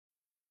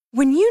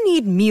When you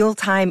need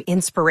mealtime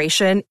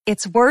inspiration,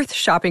 it's worth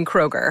shopping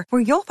Kroger,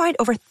 where you'll find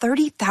over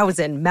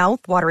 30,000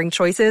 mouth-watering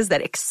choices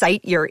that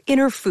excite your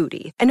inner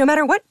foodie. And no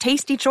matter what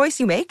tasty choice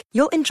you make,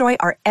 you'll enjoy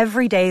our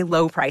everyday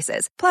low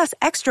prices, plus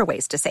extra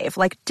ways to save,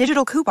 like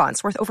digital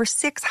coupons worth over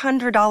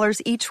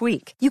 $600 each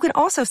week. You can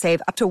also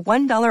save up to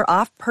 $1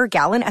 off per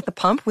gallon at the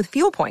pump with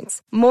fuel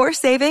points. More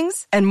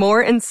savings and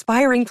more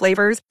inspiring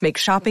flavors make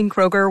shopping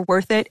Kroger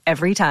worth it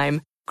every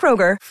time.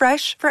 Kroger,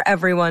 fresh for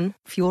everyone.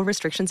 Fuel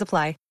restrictions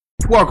apply.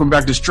 Welcome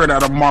back to Straight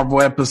Outta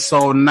Marvel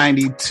episode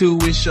 92.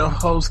 It's your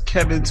host,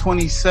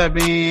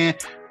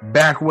 Kevin27,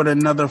 back with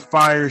another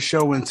fire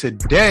show. And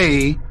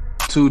today,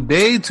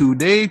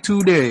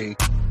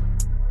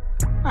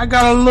 I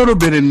got a little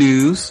bit of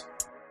news.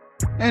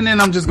 And then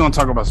I'm just going to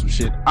talk about some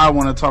shit I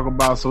want to talk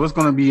about. So it's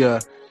going to be a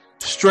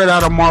Straight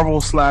Outta Marvel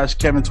 /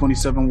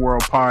 Kevin27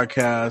 World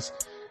podcast.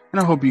 And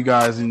I hope you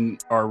guys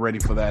are ready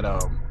for that. I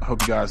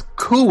hope you guys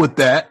cool with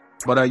that.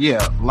 But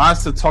yeah,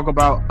 lots to talk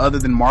about other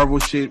than Marvel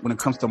shit. When it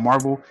comes to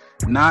Marvel,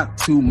 not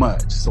too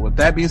much. So with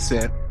that being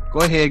said, go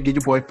ahead, get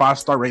your boy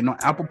 5-star rating on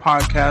Apple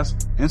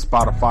Podcasts and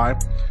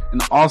Spotify.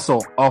 And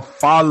also a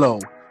follow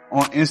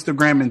on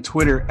Instagram and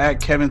Twitter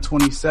at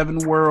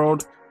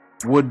Kevin27World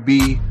would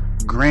be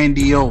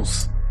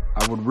grandiose.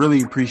 I would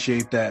really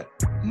appreciate that.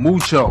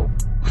 Mucho.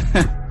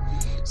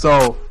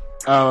 So,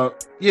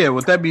 yeah,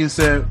 with that being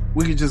said,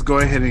 we can just go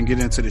ahead and get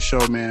into the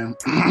show, man.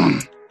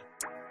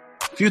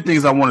 Few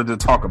things I wanted to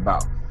talk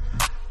about.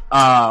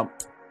 I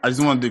just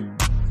wanted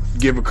to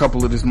give a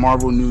couple of this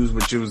Marvel news,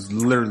 which it was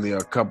literally a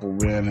couple,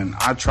 man. And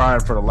I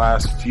tried for the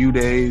last few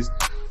days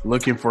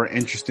looking for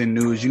interesting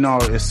news. You know,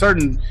 there's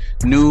certain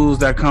news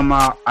that come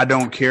out I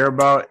don't care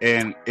about,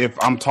 and if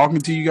I'm talking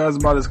to you guys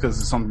about it, it's because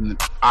it's something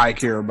that I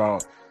care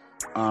about.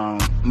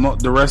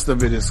 The rest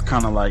of it is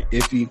kind of like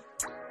iffy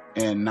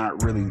and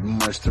not really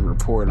much to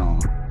report on.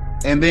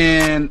 And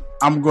then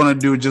I'm going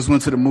to just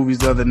went to the movies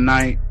the other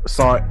night,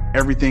 saw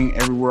Everything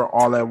Everywhere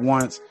All at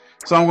Once.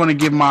 So I'm going to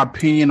give my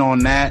opinion on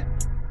that.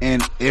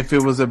 And if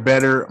it was a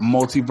better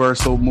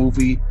multiversal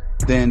movie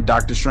than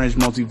Doctor Strange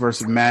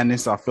Multiverse of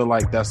Madness, I feel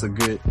like that's a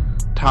good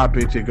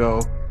topic to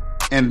go.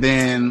 And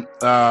then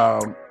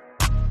a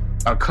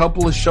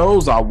couple of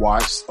shows I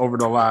watched over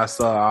the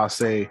last, I'll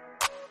say,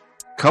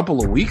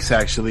 couple of weeks,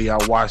 actually. I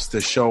watched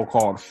a show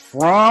called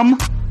From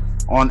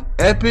on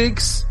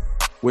Epix,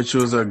 which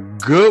was a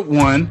good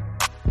one,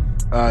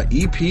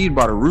 EP'd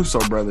by the Russo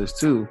brothers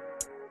too.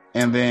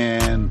 And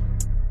then,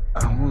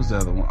 what was the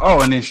other one?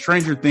 Oh, and then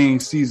Stranger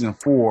Things season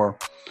 4.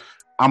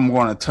 I'm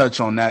going to touch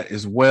on that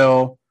as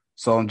well.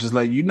 So I'm just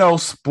letting you know,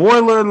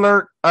 spoiler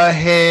alert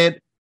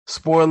ahead.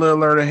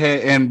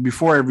 And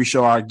before every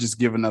show, I just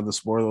give another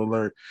spoiler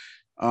alert.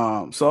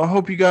 So I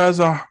hope you guys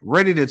are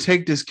ready to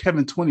take this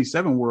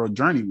Kevin27 world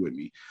journey with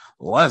me.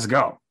 Let's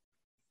go.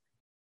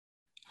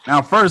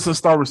 Now, first, let's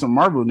start with some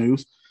Marvel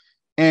news.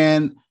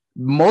 And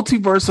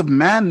Multiverse of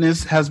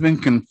Madness has been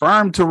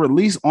confirmed to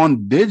release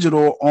on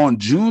digital on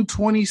June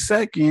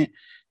 22nd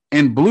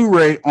and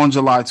Blu-ray on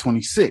July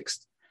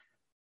 26th.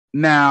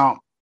 Now,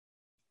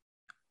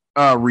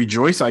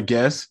 rejoice, I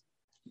guess.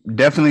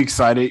 Definitely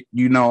excited.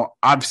 You know,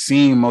 I've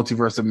seen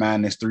Multiverse of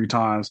Madness 3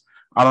 times.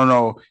 I don't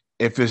know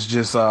if it's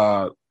just,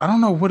 I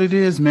don't know what it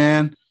is,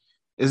 man.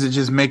 Is it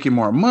just making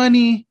more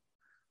money?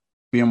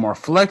 Being more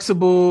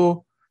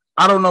flexible?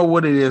 I don't know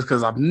what it is,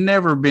 because I've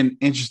never been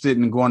interested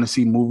in going to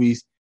see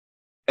movies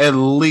at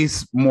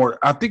least more.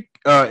 I think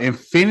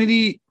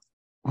Infinity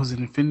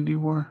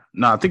War?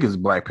 No, I think it's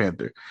Black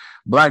Panther.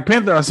 Black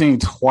Panther I've seen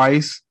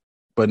twice,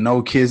 but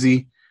no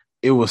Kizzy.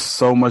 It was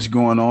so much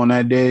going on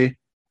that day.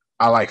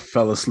 I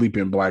fell asleep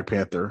in Black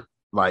Panther.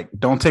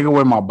 Don't take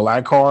away my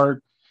black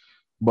card,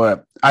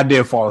 but I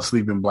did fall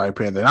asleep in Black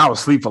Panther. And I was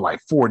asleep for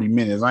 40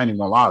 minutes. I ain't even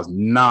gonna lie, I was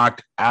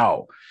knocked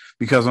out.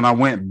 Because when I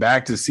went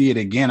back to see it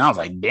again, I was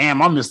like,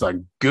 damn, I missed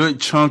a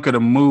good chunk of the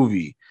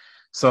movie.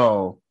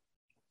 So,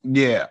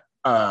 yeah.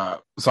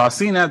 So I've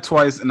seen that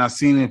twice, and I've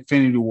seen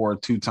Infinity War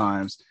 2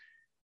 times.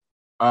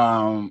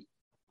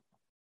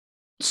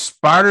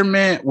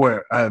 Spider-Man,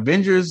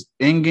 Avengers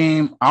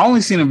Endgame. I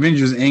only seen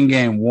Avengers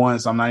Endgame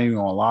once. I'm not even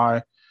going to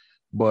lie.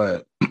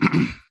 But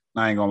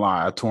I ain't going to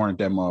lie. I torrent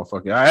that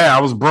motherfucker.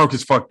 I was broke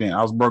as fuck then.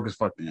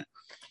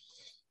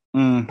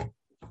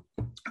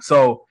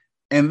 So,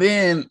 and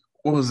then,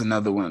 what was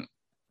another one?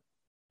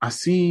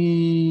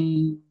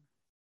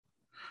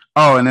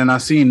 And then I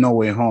seen No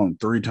Way Home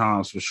 3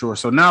 times for sure.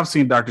 So now I've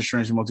seen Doctor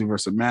Strange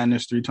Multiverse of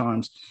Madness 3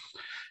 times.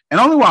 And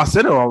only while I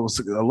said it, I was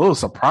a little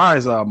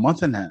surprised. A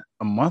month and a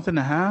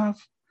half.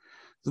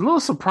 It's a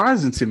little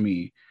surprising to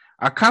me.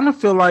 I kind of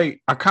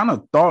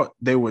thought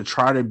they would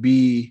try to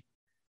be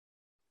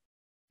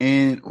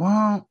in.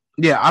 Well,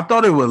 yeah, I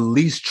thought it would at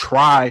least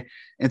try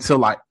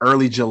until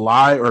early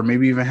July, or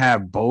maybe even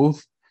have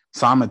both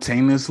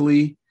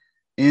simultaneously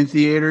in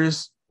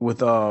theaters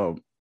with Love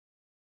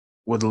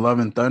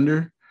and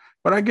Thunder.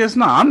 But I guess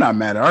I'm not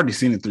mad. I already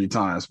seen it 3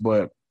 times,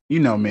 but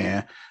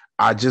man,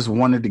 I just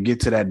wanted to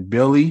get to that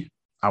Billy.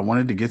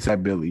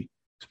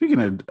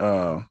 Speaking of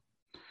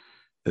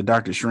the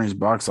Doctor Strange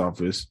box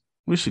office,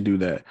 We should do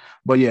that.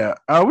 But yeah,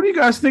 what do you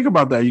guys think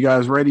about that? You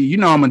guys ready? You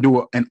know, I'm gonna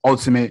do an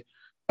ultimate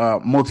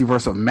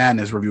multiverse of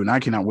madness review, and I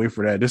cannot wait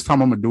for that. This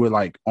time I'm gonna do it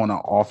like on an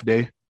off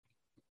day.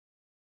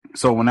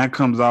 So when that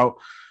comes out,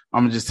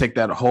 I'm gonna just take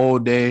that whole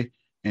day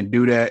and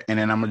do that, and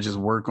then I'm gonna just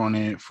work on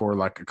it for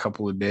like a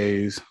couple of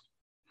days.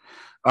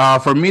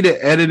 For me, the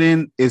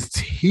editing is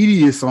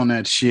tedious on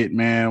that shit,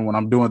 man. When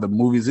I'm doing the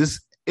movies,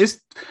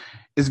 it's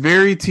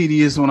very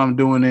tedious when I'm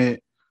doing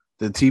it.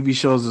 The TV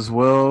shows as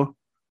well,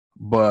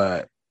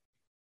 but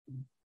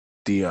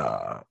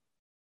I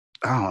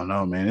don't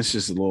know, man. It's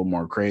just a little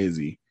more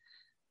crazy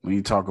when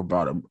you talk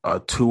about a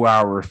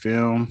 2-hour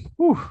film.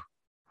 Whew.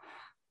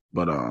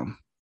 But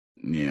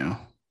yeah,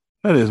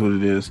 that is what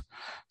it is.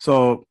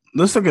 So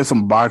let's look at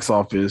some box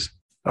office.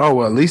 Oh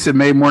well, at least it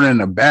made more than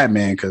the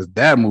Batman because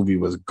that movie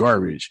was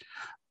garbage.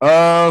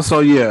 So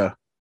yeah,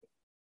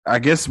 I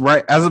guess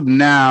right as of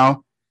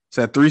now it's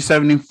at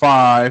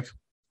 375,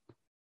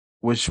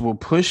 which will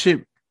push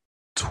it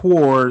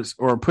towards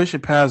or push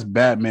it past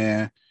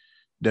Batman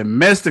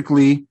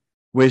domestically,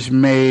 which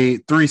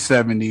made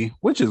 370,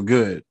 which is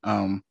good.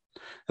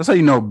 That's how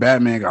you know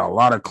Batman got a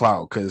lot of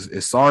clout because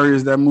as sorry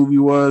as that movie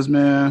was,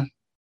 man,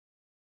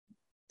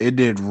 it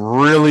did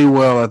really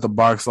well at the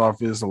box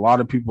office. A lot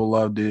of people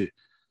loved it.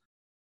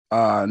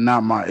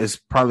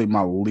 It's probably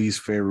my least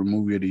favorite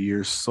movie of the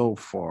year so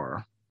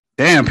far.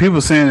 Damn,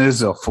 people saying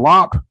it's a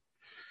flop.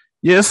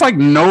 Yeah, it's like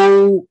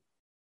no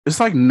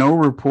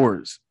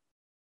reports.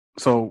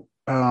 So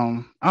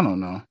I don't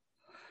know.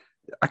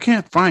 I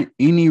can't find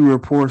any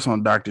reports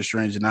on Doctor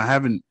Strange, and I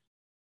haven't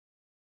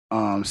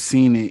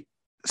seen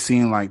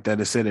like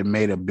that. It said it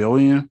made $1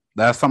 billion.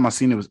 Last time I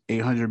seen it was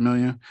 800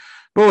 million.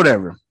 But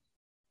whatever.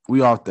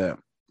 We off that.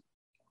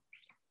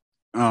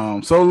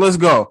 So let's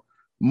go.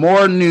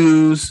 More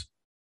news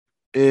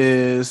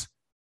is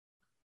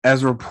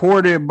as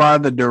reported by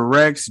the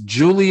Direct's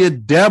Julia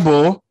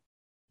Debel.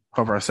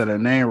 Hope I said her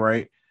name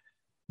right.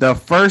 The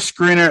first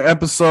screener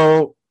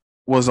episode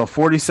was a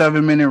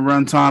 47-minute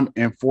runtime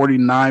and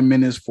 49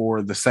 minutes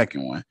for the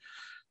second one.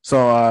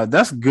 So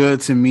that's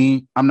good to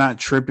me. I'm not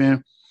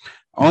tripping.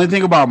 Only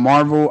thing about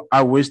Marvel,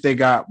 I wish they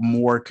got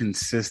more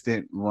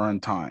consistent run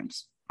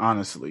times,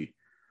 honestly.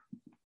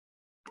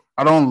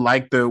 I don't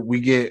like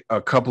we get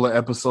a couple of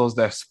episodes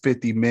that's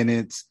 50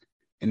 minutes,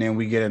 and then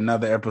we get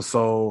another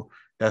episode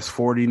that's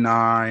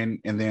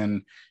 49, and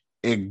then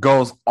it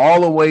goes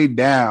all the way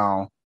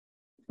down.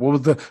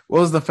 What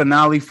was the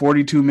finale?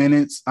 42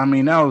 minutes? I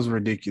mean, that was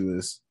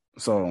ridiculous.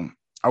 So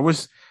I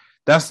wish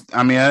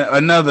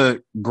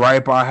another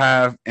gripe I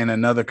have and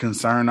another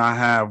concern I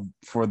have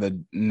for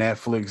the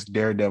Netflix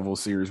Daredevil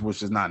series,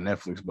 which is not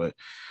Netflix, but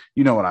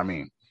you know what I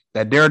mean.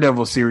 That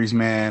Daredevil series,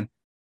 man,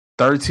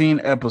 13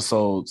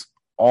 episodes,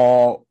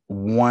 all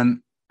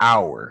 1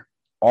 hour,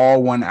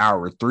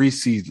 3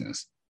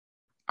 seasons.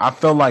 I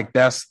feel like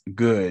that's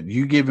good.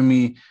 You giving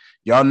me,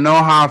 y'all know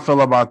how I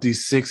feel about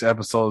these 6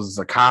 episodes. It's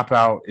a cop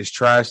out. It's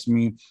trash to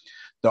me.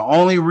 The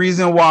only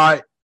reason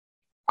I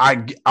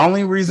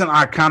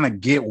kind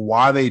of get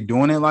why they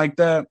doing it like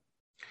that,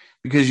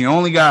 because you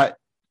only got,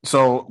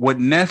 so with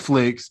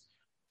Netflix,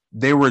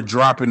 they were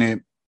dropping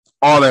it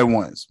all at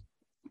once.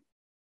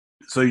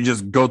 So you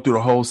just go through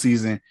the whole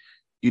season,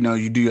 you know,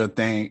 you do your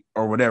thing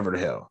or whatever the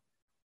hell.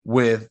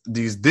 With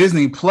these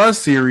Disney Plus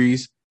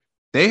series,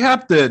 they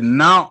have to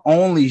not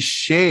only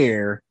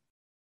share,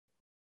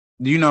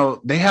 you know,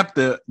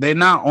 they're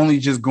not only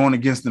just going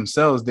against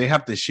themselves, they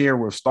have to share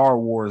with Star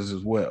Wars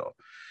as well.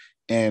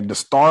 And the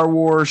Star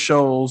Wars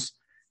shows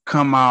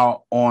come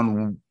out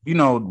on, you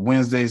know,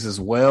 Wednesdays as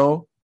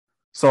well.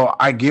 So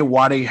I get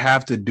why they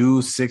have to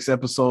do 6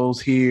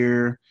 episodes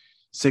here,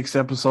 6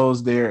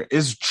 episodes there.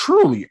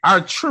 I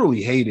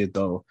truly hate it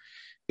though.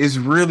 It's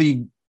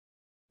really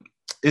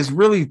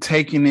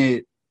taking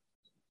it.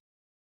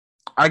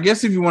 I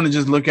guess if you want to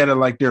just look at it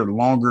like they're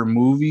longer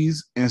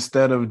movies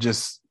instead of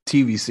just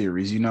TV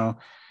series, you know,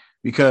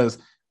 because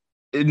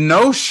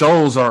no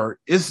shows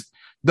it's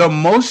the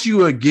most you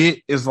would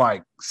get is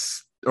like,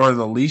 or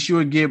the least you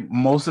would get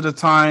most of the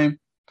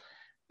time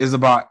is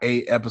about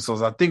 8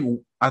 episodes. I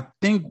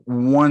think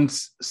one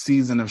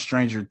season of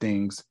Stranger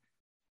Things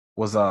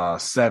was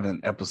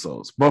 7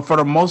 episodes, but for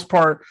the most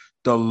part,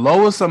 the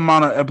lowest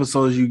amount of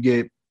episodes you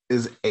get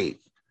is 8,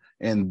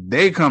 and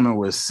they come in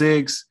with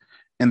 6,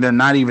 and they're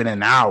not even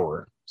an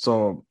hour.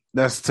 So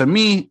that's, to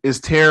me, is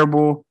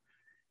terrible,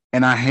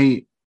 and I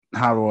hate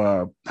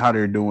how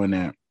they're doing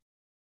that.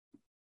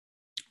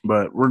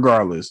 But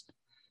regardless,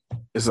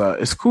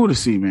 it's cool to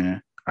see,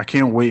 man. I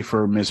can't wait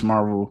for Ms.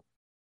 Marvel.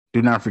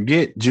 Do not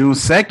forget, June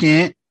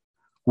 2nd,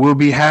 we'll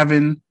be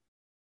having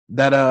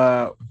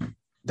that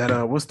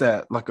what's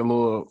that? Like a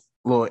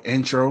little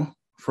intro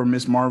for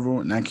Ms. Marvel,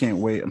 and I can't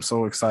wait. I'm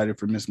so excited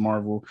for Ms.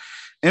 Marvel.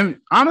 And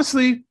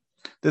honestly,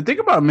 the thing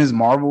about Ms.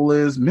 Marvel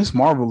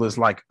is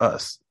like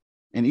us.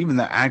 And even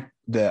the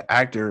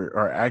actor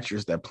or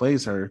actress that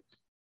plays her,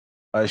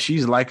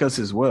 she's like us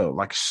as well.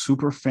 Like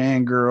super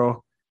fangirl.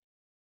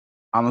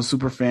 I'm a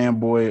super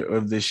fanboy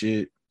of this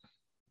shit.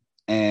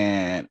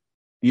 And,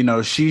 you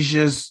know, she's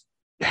just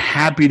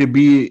happy to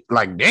be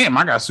like, damn,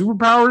 I got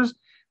superpowers.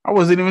 I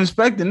wasn't even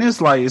expecting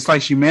this. Like, it's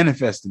like she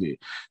manifested it.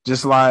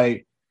 Just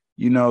like,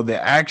 the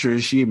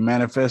actress, she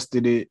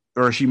manifested it,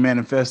 or she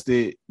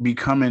manifested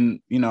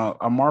becoming,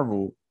 a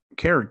Marvel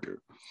character.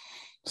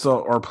 So,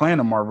 or playing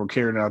a Marvel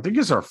character. I think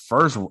it's her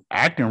first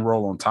acting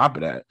role on top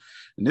of that.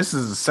 And this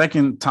is the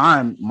second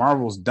time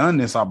Marvel's done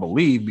this, I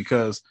believe,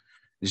 because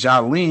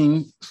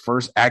Xiaoling's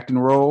first acting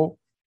role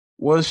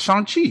was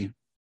Shang-Chi,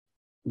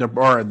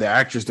 the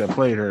actress that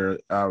played her.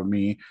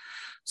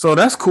 So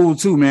that's cool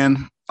too,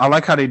 man. I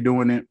like how they're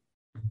doing it.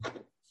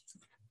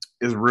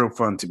 It's real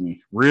fun to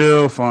me.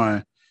 Real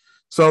fun.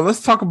 So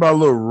let's talk about a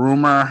little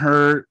rumor I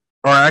heard,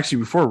 or actually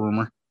before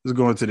rumor, let's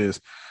go into this.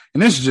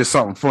 And this is just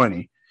something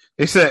funny.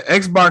 They said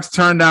Xbox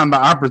turned down the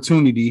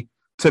opportunity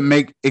to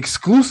make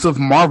exclusive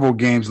Marvel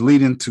games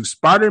leading to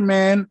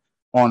Spider-Man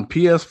on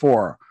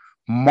PS4.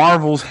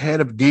 Marvel's head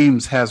of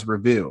games has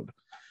revealed.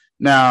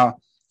 Now,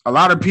 a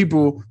lot of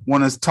people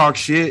want to talk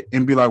shit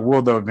and be like,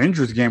 well, the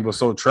Avengers game was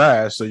so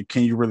trash, so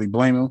can you really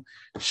blame them?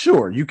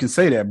 Sure, you can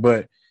say that,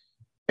 but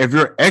if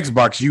you're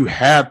Xbox, you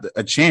have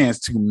a chance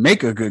to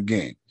make a good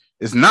game.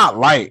 It's not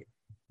like,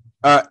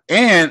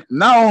 and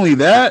not only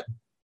that,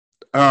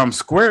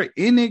 Square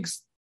Enix,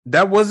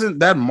 that wasn't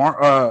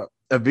that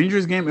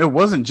Avengers game. It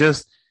wasn't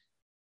just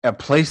a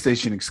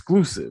PlayStation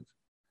exclusive.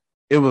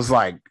 It was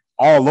like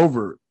all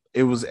over.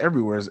 It was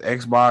everywhere. It's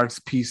Xbox,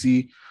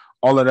 PC,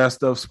 all of that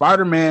stuff.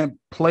 Spider-Man,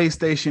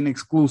 PlayStation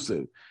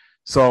exclusive.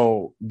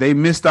 So they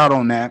missed out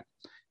on that.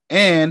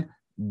 And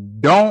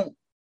don't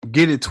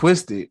get it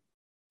twisted.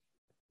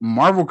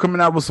 Marvel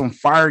coming out with some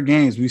fire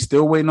games. We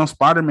still waiting on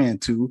Spider-Man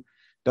 2.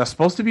 That's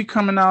supposed to be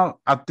coming out,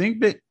 I think,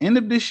 the end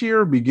of this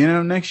year, beginning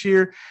of next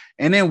year.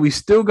 And then we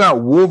still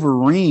got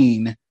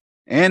Wolverine,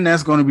 and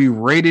that's going to be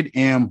rated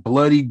M,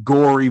 bloody,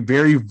 gory,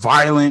 very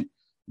violent.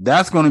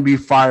 That's going to be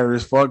fire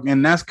as fuck,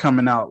 and that's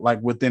coming out like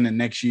within the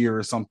next year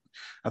or something.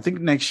 I think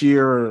next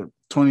year, or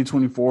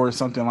 2024 or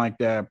something like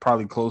that,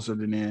 probably closer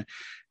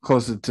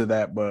to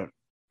that. But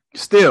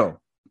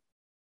still,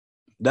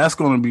 that's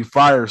going to be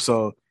fire.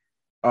 So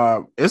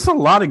it's a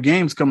lot of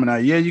games coming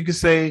out. Yeah, you could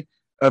say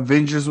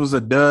Avengers was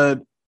a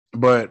dud,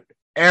 but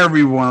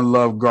everyone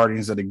loved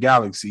Guardians of the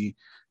Galaxy.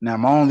 Now,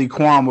 my only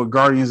qualm with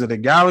Guardians of the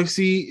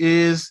Galaxy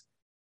is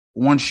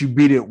once you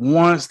beat it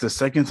once, the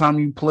second time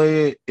you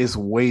play it, it's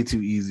way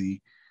too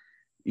easy.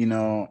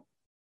 And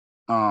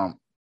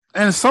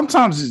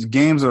sometimes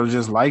games are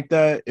just like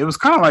that. It was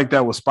kind of like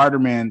that with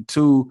Spider-Man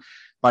 2.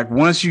 Like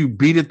once you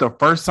beat it the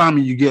first time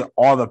and you get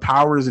all the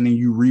powers, and then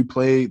you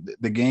replay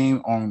the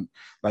game on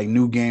like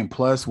New Game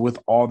Plus with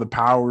all the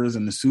powers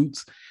and the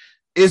suits,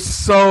 it's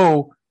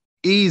so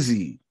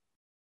easy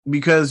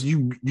because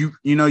you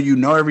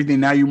know everything.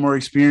 Now you're more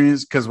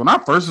experienced. Because when I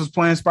first was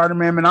playing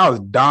Spider-Man, man, I was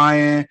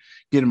dying,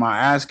 getting my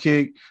ass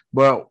kicked.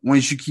 But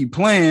once you keep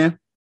playing,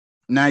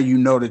 now you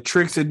know the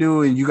tricks to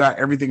do, and you got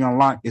everything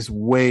unlocked. It's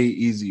way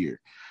easier.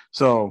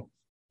 So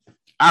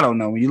I don't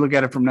know. When you look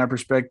at it from that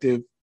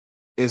perspective,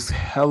 it's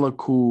hella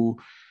cool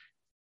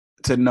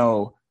to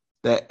know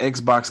that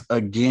Xbox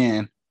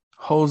again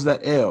holds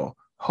that L.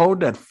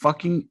 Hold that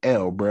fucking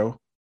L, bro.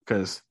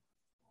 Because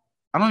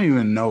I don't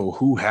even know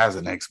who has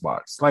an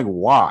Xbox. Like,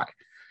 why?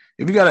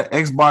 If you got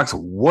an Xbox,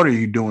 what are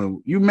you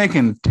doing? You're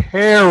making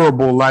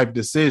terrible life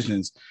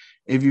decisions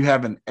if you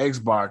have an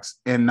Xbox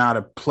and not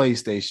a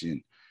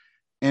PlayStation.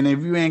 And if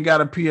you ain't got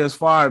a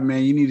PS5,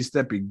 man, you need to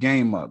step your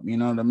game up. You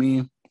know what I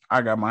mean?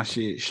 I got my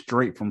shit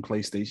straight from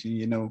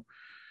PlayStation,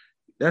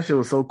 That shit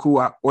was so cool.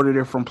 I ordered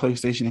it from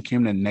PlayStation. It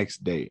came the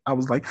next day. I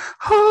was like,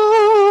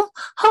 oh,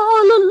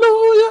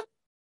 hallelujah.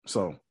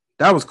 So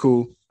that was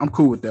cool. I'm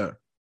cool with that.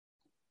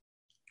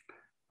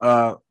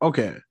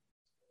 Okay.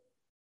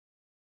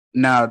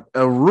 Now,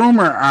 a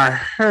rumor I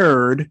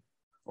heard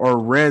or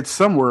read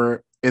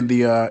somewhere in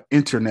the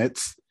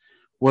internets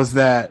was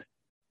that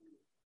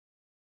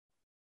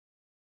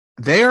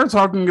they are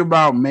talking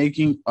about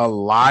making a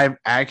live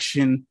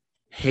action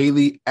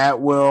Haley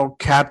Atwell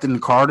Captain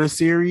Carter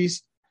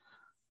series.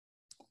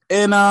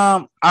 And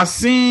I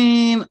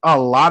seen a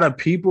lot of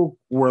people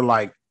were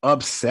like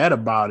upset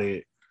about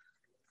it.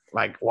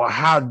 Like, well,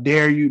 how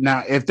dare you?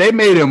 Now, if they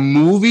made a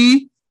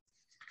movie,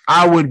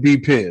 I would be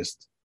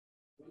pissed.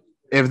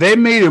 If they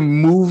made a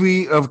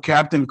movie of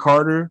Captain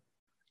Carter,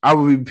 I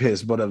would be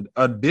pissed. But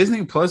a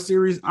Disney Plus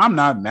series, I'm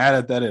not mad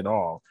at that at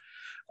all.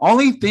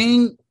 Only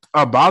thing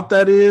about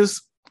that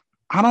is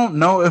I don't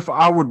know if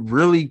I would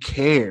really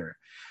care,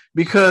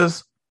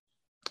 because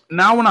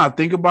now when I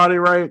think about it,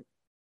 right,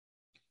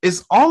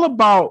 it's all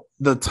about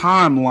the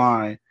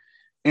timeline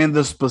and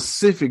the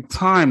specific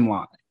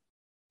timeline.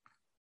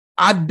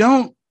 I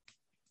didn't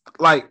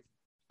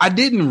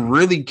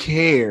really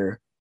care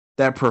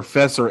that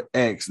Professor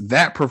X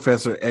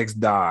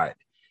died.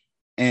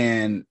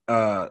 And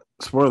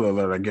spoiler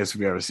alert, I guess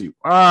if you ever see,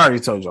 I already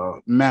told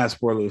y'all, mad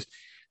spoilers.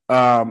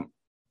 I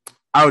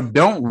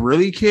don't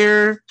really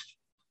care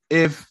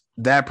if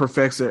that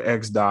Professor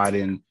X died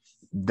and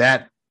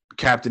that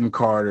Captain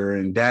Carter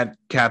and that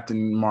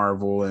Captain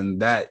Marvel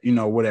and that,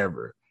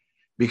 whatever,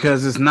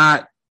 because it's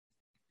not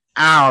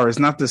ours,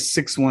 not the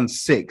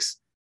 616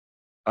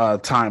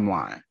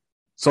 timeline.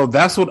 So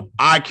that's what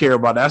I care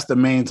about. That's the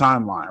main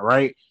timeline,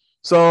 right?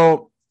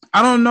 So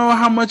I don't know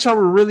how much I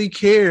would really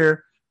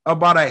care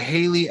about a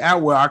Haley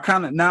Atwell. I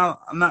kind of now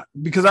I'm not,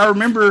 because I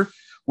remember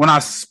when I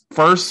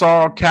first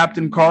saw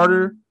Captain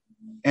Carter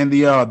and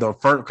the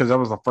first, because that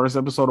was the first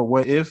episode of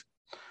What If.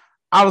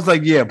 I was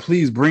like, yeah,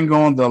 please bring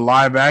on the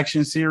live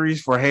action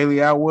series for Haley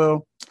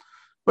Atwell.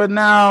 But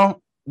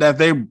now that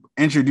they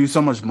introduced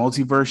so much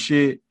multiverse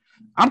shit,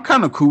 I'm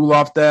kind of cool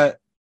off that.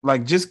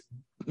 Like, just,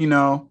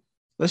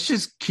 let's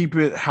just keep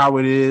it how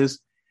it is.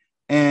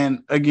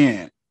 And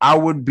again, I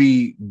would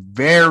be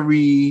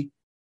very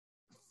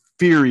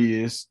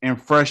furious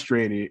and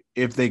frustrated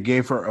if they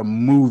gave her a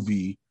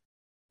movie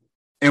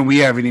and we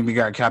haven't even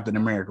got Captain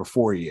America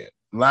 4 yet.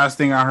 Last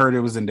thing I heard, it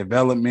was in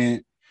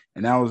development,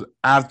 and that was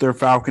after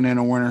Falcon and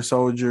the Winter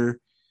Soldier.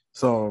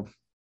 So,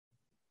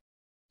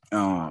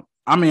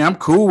 I'm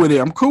cool with it.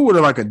 I'm cool with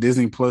it like a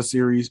Disney Plus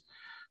series.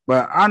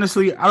 But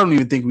honestly, I don't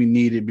even think we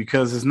need it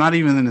because it's not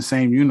even in the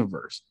same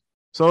universe.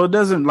 So it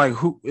doesn't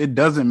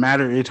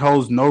matter. It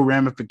holds no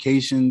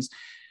ramifications.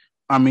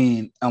 I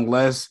mean,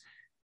 unless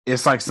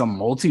it's like some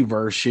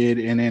multiverse shit.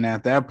 And then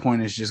at that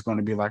point, it's just going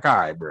to be like, all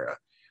right, bro,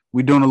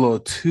 we're doing a little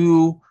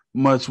too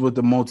much with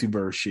the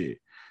multiverse shit.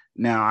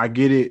 Now, I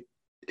get it.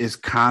 It's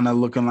kind of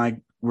looking like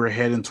we're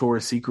heading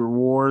towards Secret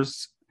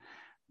Wars.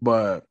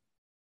 But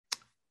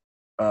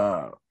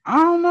I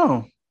don't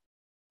know.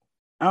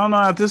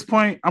 At this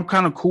point, I'm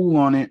kind of cool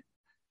on it.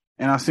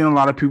 And I've seen a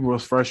lot of people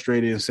was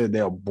frustrated and said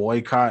they'll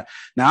boycott.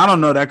 Now, I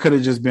don't know. That could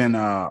have just been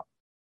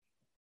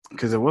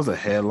because it was a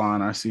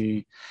headline I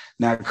see.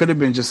 Now, it could have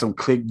been just some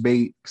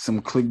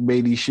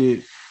clickbaity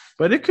shit.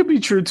 But it could be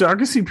true, too. I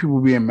can see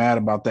people being mad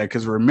about that.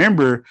 Because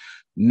remember,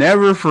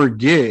 never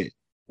forget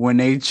when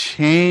they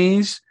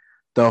changed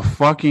the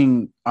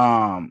fucking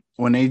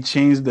when they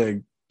changed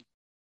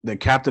the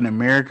Captain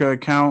America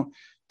account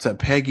to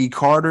Peggy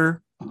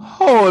Carter.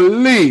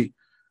 Holy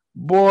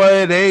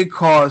boy, they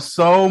caused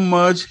so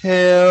much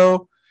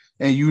hell.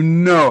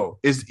 And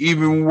it's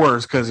even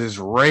worse because it's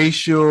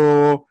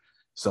racial.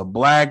 It's a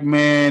black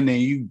man,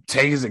 and you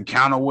take his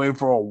account away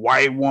for a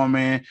white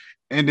woman,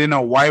 and then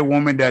a white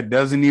woman that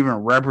doesn't even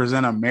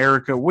represent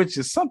America, which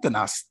is something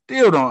I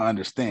still don't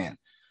understand.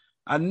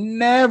 I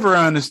never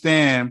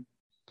understand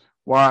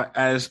why,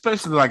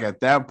 especially like at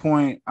that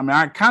point. I mean,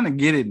 I kind of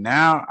get it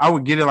now. I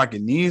would get it like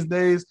in these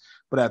days.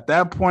 But at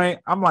that point,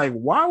 I'm like,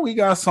 why we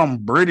got some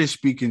British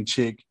speaking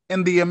chick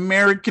in the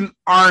American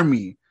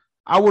army?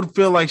 I would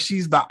feel like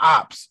she's the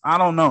ops. I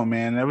don't know,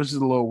 man. That was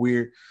just a little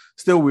weird.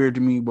 Still weird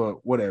to me,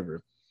 but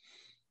whatever.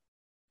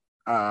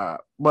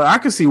 But I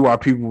could see why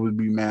people would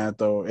be mad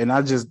though. And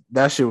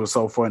that shit was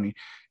so funny.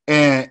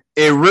 And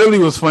it really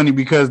was funny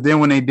because then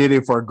when they did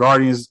it for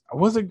Guardians,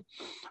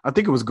 I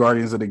think it was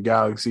Guardians of the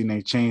Galaxy, and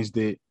they changed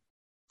it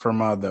from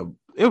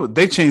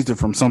they changed it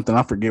from something.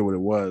 I forget what it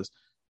was.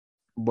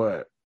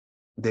 But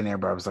then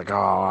everybody was like, oh,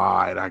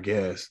 all right, I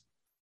guess.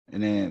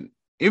 And then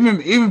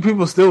even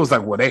people still was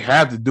like, well, they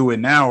had to do it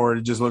now or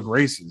it just look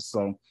racist.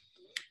 So,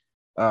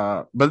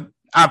 but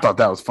I thought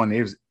that was funny.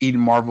 It was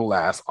eating Marvel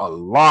ass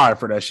alive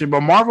for that shit.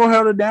 But Marvel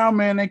held it down,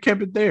 man. They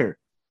kept it there.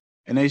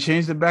 And they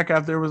changed it back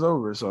after it was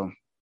over. So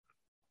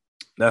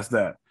that's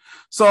that.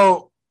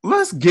 So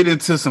let's get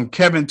into some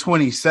Kevin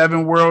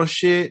 27 world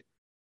shit.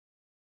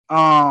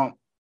 Now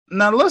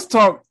let's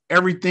talk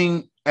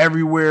everything,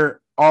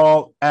 everywhere,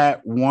 all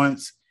at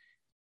once,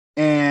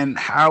 and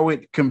how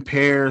it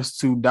compares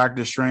to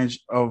Doctor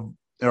Strange in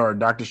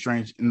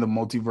the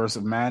Multiverse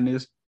of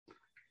Madness.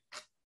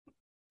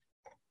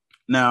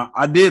 Now,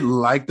 I did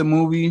like the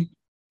movie.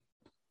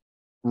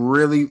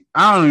 Really,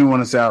 I don't even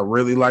want to say I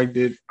really liked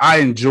it. I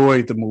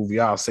enjoyed the movie,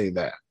 I'll say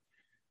that.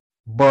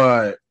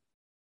 But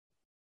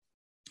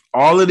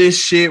all of this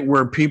shit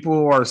where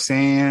people are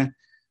saying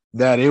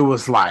that it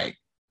was like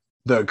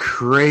the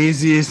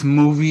craziest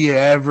movie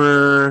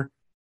ever,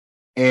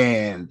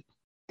 and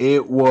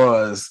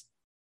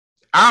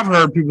I've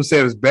heard people say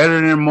it was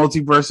better than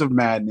Multiverse of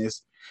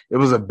Madness. It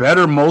was a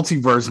better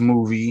multiverse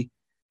movie.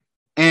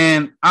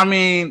 And I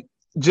mean,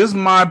 just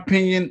my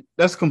opinion,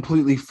 that's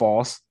completely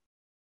false.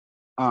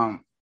 I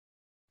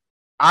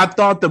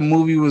thought the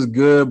movie was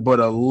good, but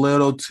a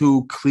little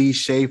too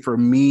cliche for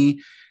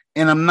me.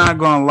 And I'm not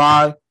going to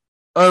lie,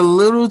 a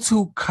little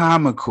too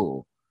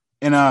comical.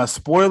 And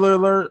spoiler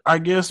alert,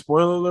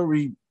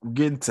 we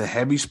get into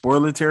heavy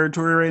spoiler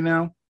territory right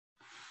now.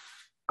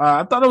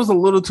 I thought it was a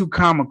little too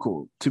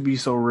comical, to be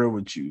so real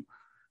with you.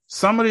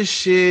 Some of this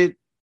shit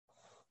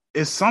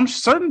is some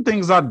certain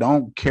things I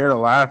don't care to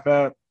laugh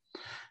at.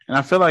 And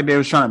I feel like they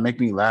was trying to make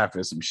me laugh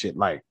at some shit.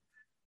 Like,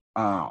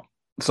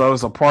 so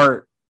it's a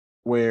part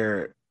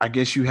where I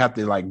guess you have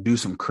to like do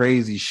some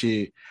crazy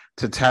shit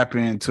to tap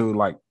into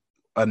like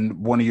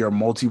one of your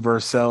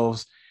multiverse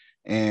selves,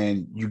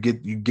 and you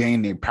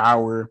gain their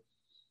power.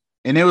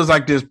 And it was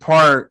like this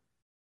part,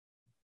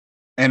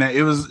 and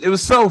it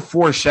was so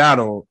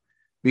foreshadowed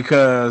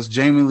because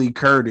Jamie Lee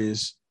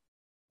Curtis,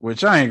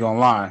 which I ain't gonna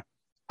lie,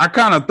 I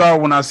kind of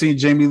thought when I seen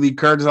Jamie Lee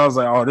Curtis, I was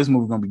like, oh, this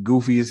movie's gonna be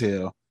goofy as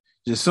hell.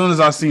 Just as soon as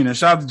I seen her,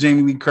 shout out to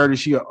Jamie Lee Curtis.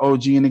 She an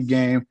OG in the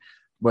game,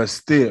 but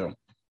still.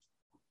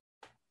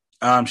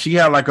 She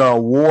had like a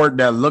award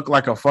that looked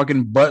like a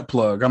fucking butt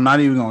plug. I'm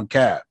not even gonna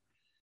cap.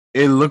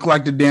 It looked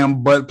like the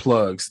damn butt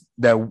plugs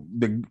that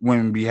the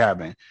women be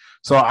having.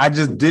 So I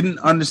just didn't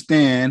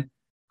understand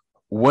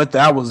what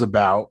that was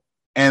about.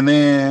 And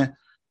then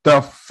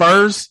the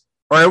first,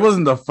 or it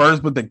wasn't the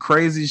first, but the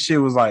crazy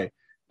shit was like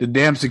the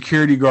damn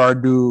security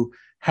guard dude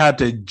had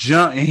to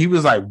jump, and he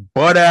was like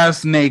butt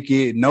ass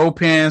naked, no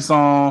pants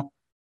on,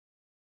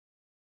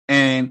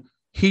 and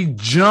he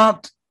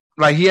jumped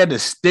like he had to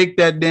stick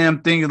that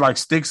damn thing, like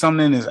stick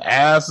something in his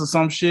ass or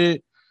some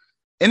shit.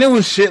 And it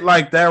was shit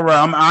like that where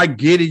I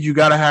get it, you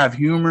gotta have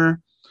humor,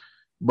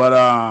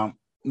 but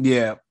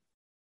yeah,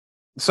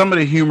 some of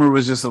the humor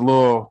was just a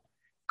little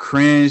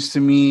cringe to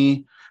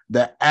me.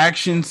 The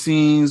action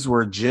scenes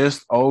were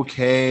just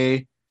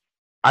okay.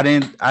 I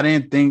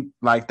didn't think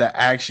like the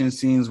action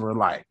scenes were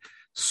like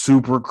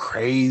super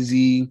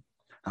crazy.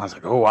 I was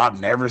like, oh, I've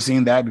never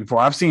seen that before.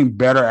 I've seen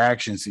better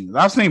action scenes.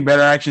 I've seen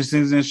better action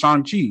scenes than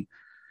Shang-Chi.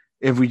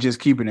 If we just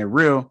keeping it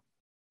real,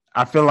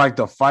 I feel like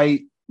the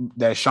fight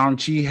that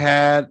Shang-Chi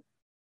had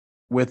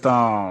with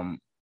who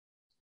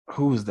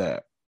was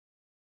that?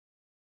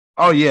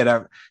 Oh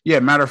yeah,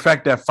 matter of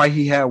fact, that fight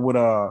he had with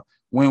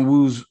Wen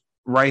Wu's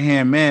right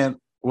hand man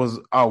was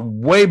a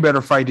way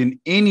better fight than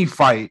any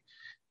fight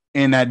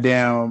in that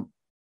damn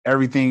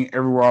Everything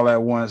Everywhere All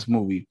at Once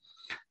movie.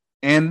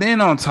 And then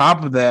on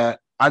top of that,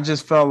 I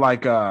just felt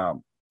like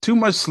too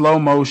much slow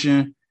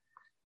motion.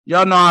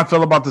 Y'all know how I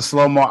feel about the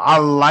slow-mo. I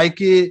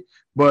like it,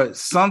 but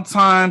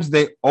sometimes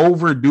they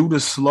overdo the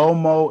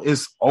slow-mo.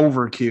 It's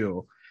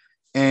overkill.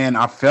 And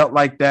I felt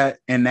like that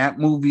in that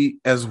movie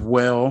as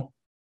well.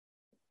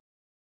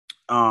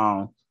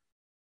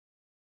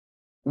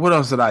 What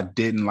else that I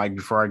didn't like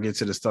before I get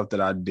to the stuff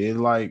that I did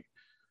like?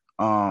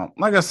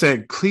 Like I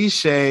said,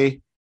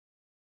 cliche,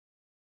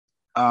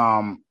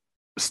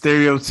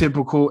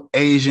 stereotypical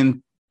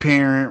Asian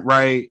parent,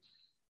 right?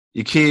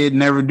 Your kid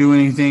never do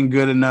anything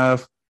good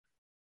enough,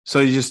 so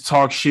you just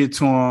talk shit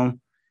to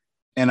him.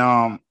 And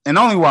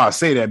only why I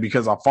say that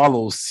because I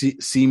follow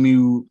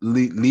Simu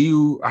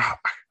Liu. I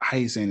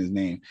hate saying his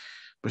name,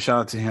 but shout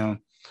out to him.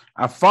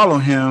 I follow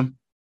him,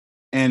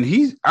 and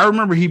I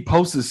remember he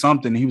posted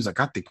something. And he was like,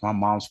 "I think my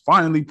mom's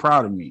finally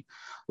proud of me."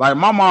 Like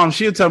my mom,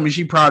 she'll tell me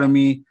she proud of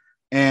me,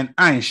 and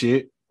I ain't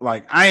shit.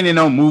 Like I ain't in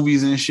no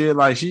movies and shit.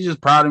 Like she's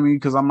just proud of me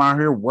because I'm out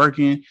here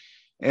working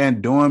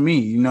and doing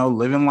me,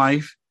 living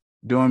life,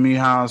 doing me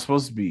how I'm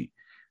supposed to be.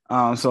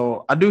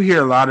 So I do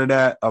hear a lot of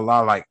that, a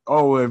lot like,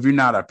 oh, if you're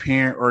not a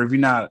parent or if you're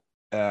not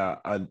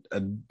a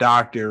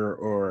doctor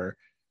or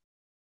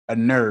a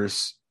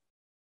nurse,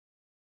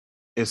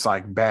 it's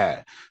like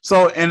bad.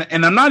 So,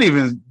 and I'm not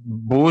even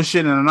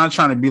bullshitting, and I'm not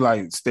trying to be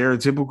like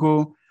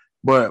stereotypical,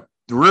 but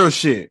the real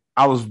shit,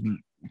 I was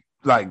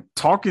like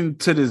talking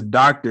to this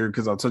doctor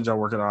because I told you I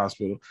work at a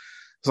hospital.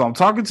 So I'm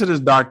talking to this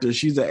doctor.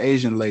 She's an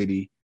Asian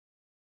lady,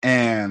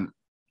 and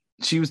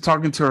she was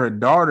talking to her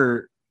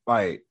daughter,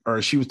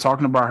 or she was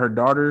talking about her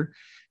daughter,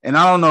 and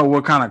I don't know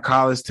what kind of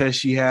college test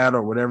she had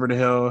or whatever the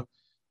hell,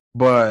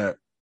 but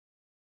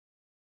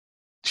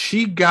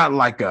she got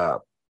like I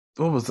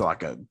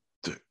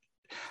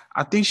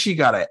think she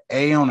got an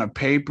A on a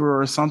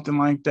paper or something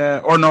like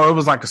that. Or no, it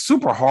was like a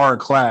super hard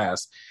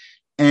class,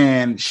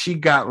 and she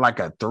got like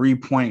a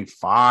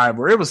 3.5,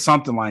 or it was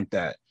something like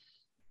that.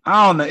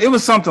 I don't know. It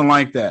was something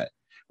like that.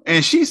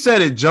 And she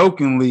said it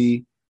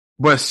jokingly,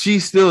 but she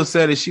still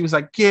said it. She was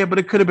like, yeah, but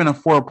it could have been a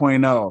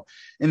 4.0.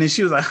 And then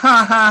she was like,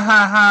 ha, ha,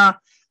 ha, ha.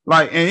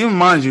 Like, and even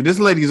mind you, this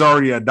lady's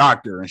already a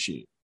doctor and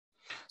shit.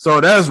 So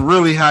that's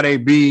really how they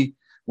be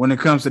when it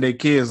comes to their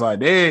kids. Like,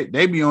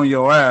 they be on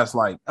your ass.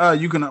 Like,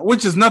 you can,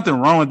 which is nothing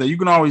wrong with that. You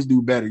can always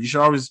do better. You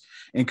should always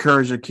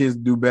encourage your kids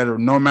to do better,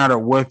 no matter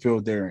what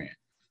field they're in.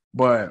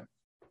 But,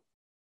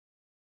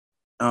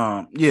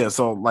 yeah,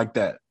 so like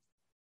that.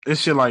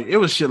 It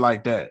was shit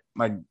like that.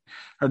 Like,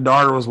 her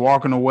daughter was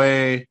walking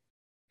away,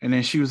 and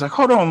then she was like,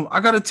 hold on, I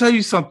got to tell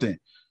you something.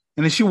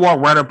 And then she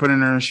walked right up in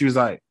her and she was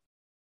like,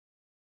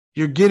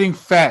 you're getting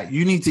fat.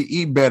 You need to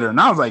eat better. And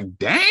I was like,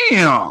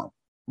 damn.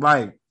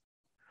 Like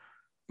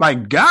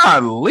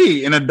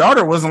golly. And the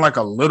daughter wasn't like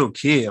a little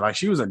kid. Like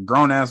she was a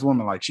grown ass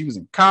woman. Like she was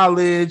in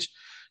college,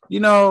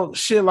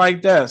 shit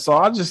like that. So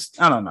I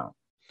don't know.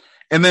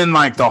 And then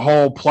like the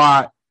whole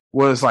plot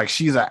was like,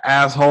 she's an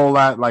asshole.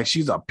 Like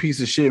she's a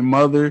piece of shit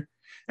mother.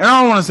 And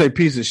I don't want to say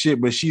piece of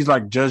shit, but she's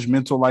like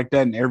judgmental like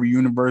that in every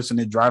universe. And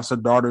it drives her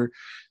daughter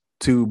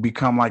to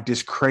become like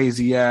this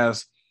crazy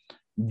ass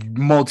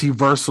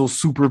multiversal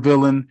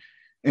supervillain.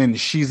 And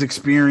she's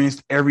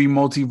experienced every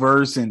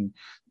multiverse. And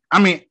I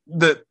mean,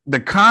 the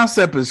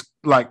concept is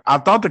like, I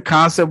thought the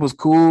concept was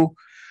cool.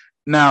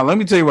 Now, let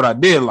me tell you what I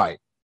did like.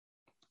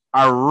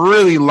 I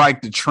really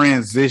liked the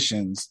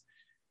transitions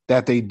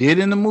that they did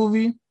in the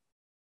movie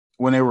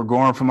when they were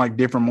going from like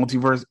different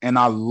multiverse. And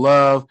I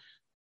love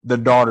the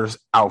daughter's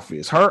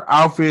outfits. Her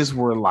outfits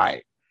were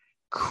like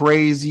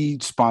crazy,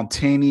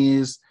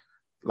 spontaneous.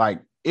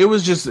 Like it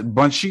was just a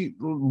bunch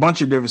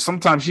of different.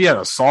 Sometimes she had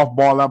a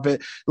softball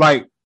outfit,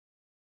 like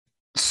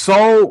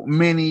so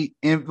many.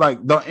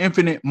 Like the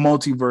infinite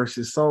multiverse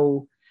is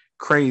so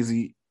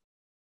crazy.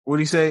 What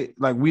do you say?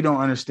 Like we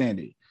don't understand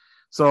it.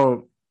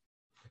 So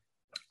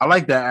I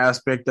like that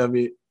aspect of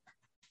it,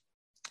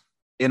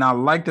 and I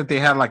like that they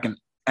had like an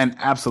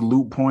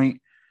absolute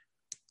point.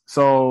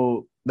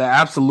 So the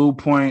absolute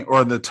point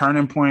or the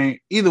turning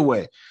point, either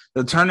way,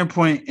 the turning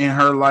point in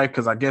her life,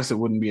 because I guess it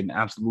wouldn't be an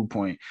absolute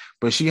point,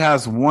 but she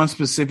has one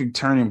specific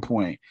turning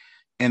point.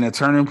 And the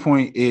turning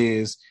point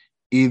is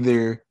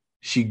either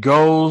she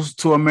goes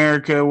to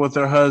America with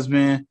her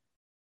husband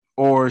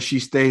or she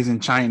stays in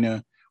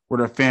China with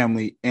her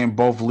family, and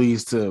both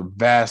leads to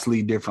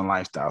vastly different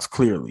lifestyles,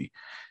 clearly.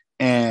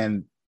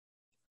 And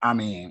I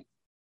mean,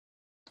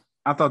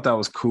 I thought that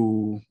was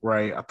cool,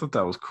 right? I thought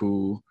that was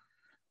cool.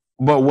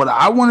 But what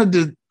I wanted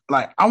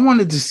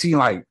to see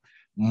like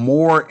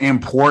more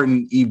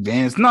important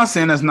events. Not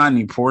saying that's not an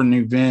important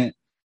event,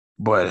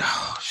 but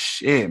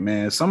shit,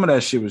 man, some of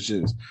that shit was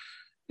just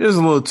it was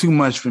a little too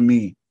much for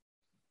me.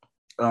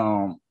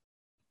 Now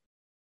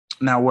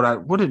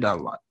what did I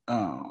like?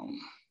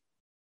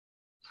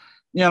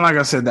 Yeah, like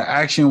I said, the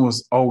action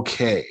was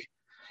okay.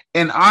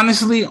 And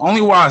honestly,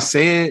 only why I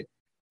say it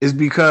is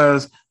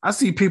because I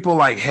see people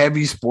like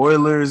heavy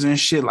spoilers and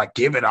shit, like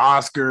give it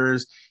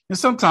Oscars. And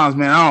sometimes,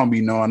 man, I don't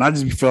be knowing. I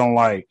just be feeling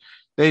like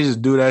they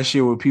just do that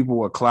shit with people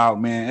with clout,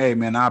 man. Hey,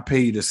 man, I'll pay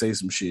you to say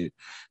some shit.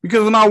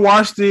 Because when I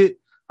watched it,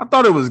 I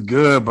thought it was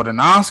good, but an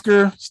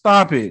Oscar,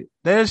 stop it.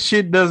 That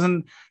shit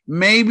doesn't,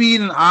 maybe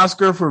an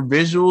Oscar for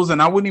visuals,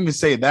 and I wouldn't even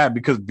say that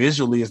because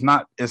visually it's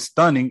not as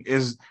stunning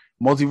as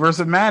Multiverse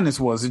of Madness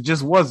was. It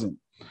just wasn't.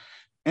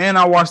 And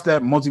I watched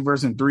that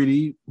Multiverse in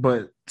 3D,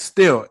 but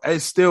still, it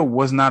still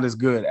was not as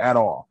good at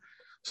all.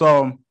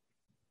 So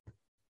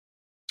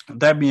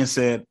that being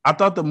said, I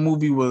thought it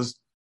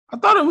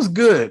was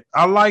good.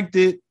 I liked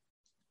it.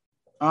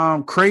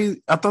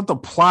 Crazy. I thought the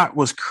plot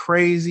was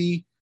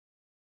crazy,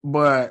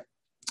 but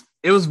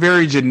it was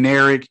very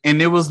generic,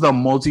 and it was the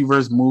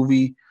multiverse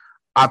movie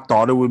I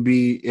thought it would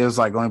be. It was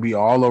like going to be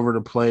all over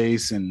the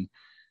place, and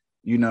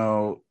you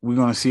know, we're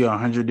going to see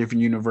 100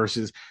 different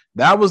universes.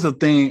 That was the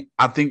thing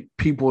I think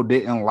people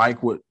didn't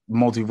like with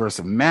Multiverse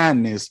of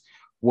Madness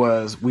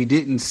was we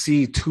didn't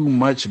see too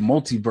much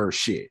multiverse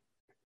shit.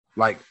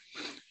 Like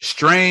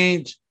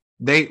Strange,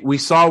 we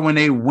saw when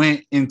they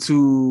went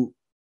into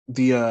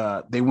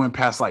they went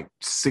past like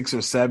 6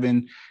 or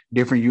 7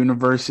 different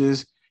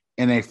universes,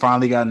 and they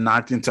finally got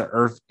knocked into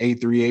Earth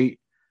 838,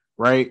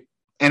 right?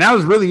 And that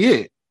was really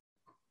it.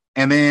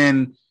 And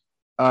then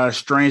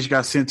Strange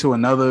got sent to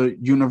another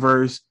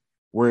universe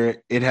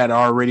where it had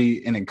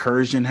already an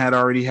incursion had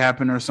already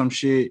happened or some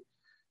shit,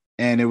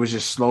 and it was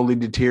just slowly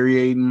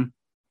deteriorating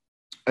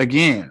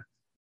again.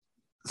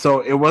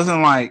 So it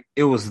wasn't like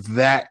it was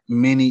that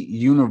many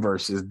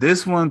universes.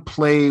 This one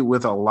played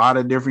with a lot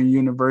of different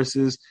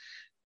universes,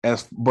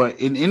 but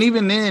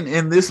even then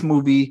in this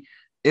movie,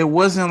 it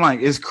wasn't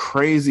like as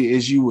crazy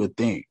as you would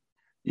think,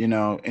 you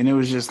know. And it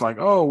was just like,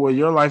 oh well,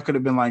 your life could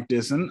have been like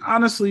this. And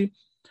honestly,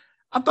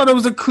 I thought it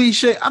was a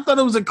cliche. I thought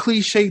it was a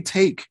cliche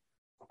take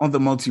on the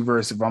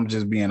multiverse, if I'm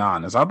just being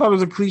honest. I thought it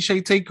was a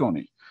cliche take on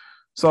it.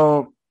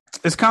 So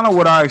it's kind of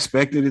what I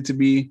expected it to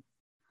be.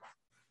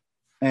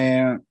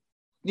 And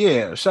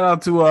yeah, shout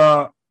out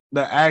to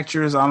the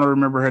actress. I don't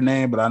remember her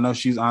name, but I know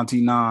she's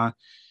Auntie Nan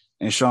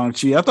and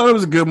Shang-Chi. I thought it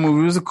was a good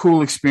movie. It was a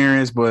cool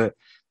experience, but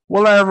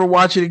will I ever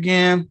watch it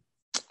again?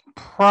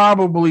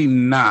 Probably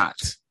not.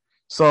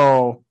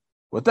 So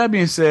with that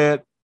being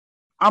said,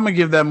 I'm going to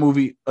give that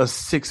movie a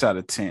 6 out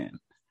of 10.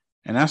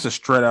 And that's a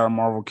straight out of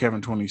Marvel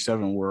Kevin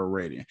 27 world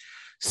rating.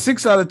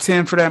 6 out of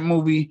 10 for that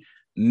movie.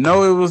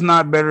 No, it was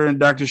not better than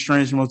Doctor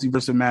Strange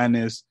Multiverse of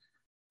Madness.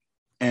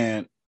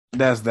 And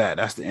that's that.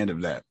 That's the end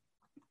of that.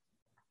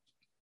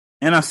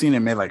 And I've seen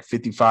it made like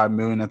 $55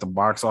 million at the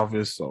box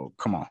office. So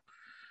come on.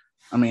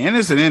 I mean, and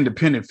it's an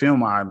independent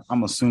film,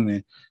 I'm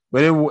assuming,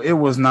 but it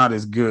was not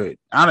as good.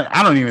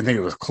 I don't even think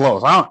it was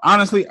close.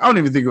 Honestly, I don't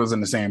even think it was in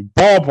the same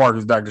ballpark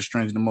as Doctor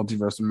Strange and the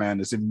Multiverse of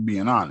Madness, if you're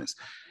being honest.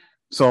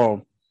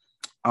 So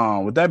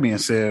with that being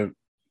said,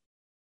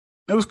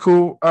 it was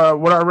cool.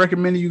 Would I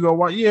recommend you go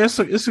watch? Yeah,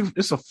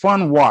 it's a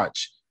fun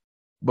watch.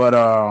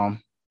 But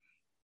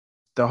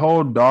the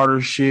whole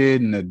daughter shit,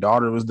 and the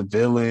daughter was the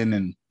villain,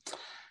 and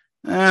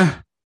I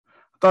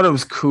thought it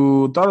was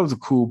cool. Thought it was a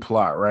cool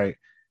plot, right?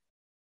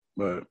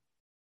 But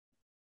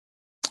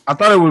I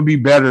thought it would be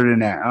better than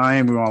that. I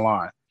ain't even gonna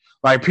lie.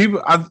 Like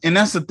people, and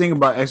that's the thing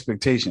about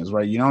expectations,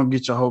 right? You don't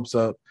get your hopes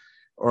up,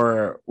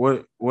 or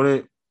what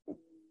does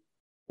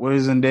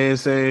Zendaya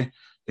say?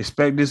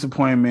 Expect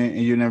disappointment,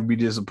 and you'll never be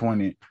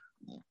disappointed.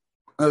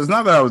 It's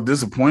not that I was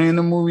disappointed in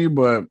the movie,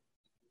 but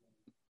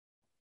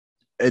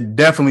it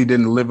definitely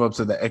didn't live up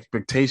to the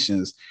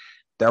expectations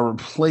that were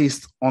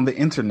placed on the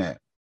internet.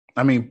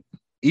 I mean,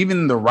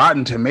 even the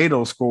Rotten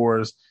Tomato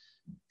scores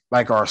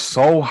are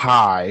so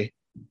high,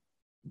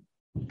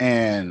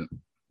 and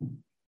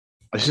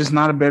it's just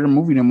not a better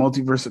movie than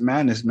Multiverse of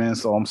Madness, man.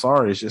 So I'm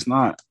sorry, it's just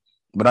not.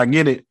 But I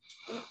get it.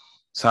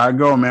 So I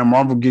go, man.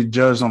 Marvel get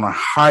judged on a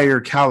higher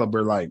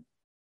caliber. Like,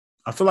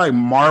 I feel like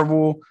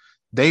Marvel,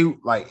 they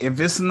like if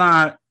it's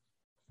not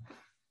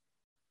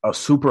a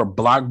super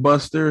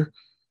blockbuster,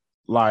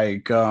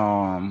 like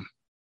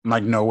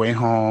No Way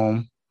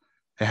Home,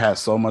 it has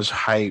so much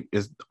hype.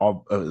 Is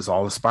all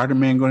the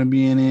Spider-Man going to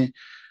be in it?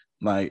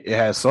 Like, it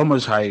has so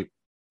much hype.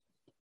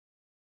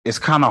 It's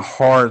kind of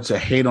hard to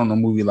hate on a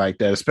movie like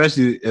that,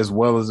 especially as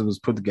well as it was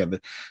put together.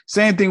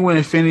 Same thing with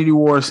Infinity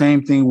War,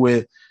 same thing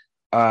with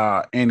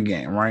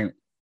Endgame, right?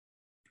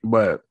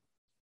 But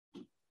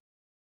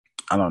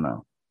I don't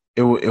know.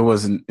 It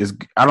wasn't.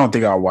 I don't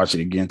think I'll watch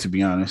it again. To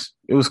be honest,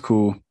 it was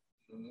cool.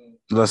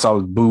 Unless I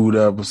was booed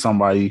up with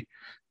somebody,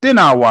 then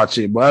I'll watch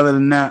it. But other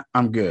than that,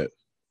 I'm good.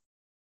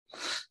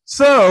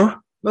 So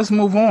let's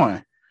move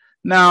on.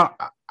 Now,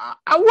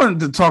 I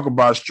wanted to talk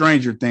about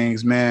Stranger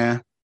Things,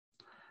 man.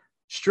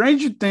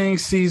 Stranger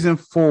Things season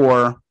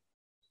 4.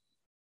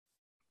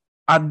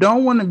 I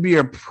don't want to be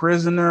a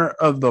prisoner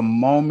of the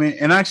moment.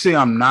 And actually,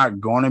 I'm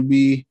not going to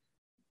be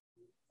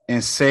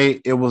and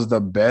say it was the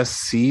best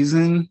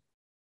season,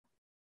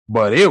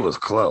 but it was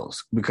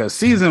close because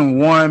season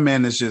 1,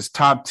 man, is just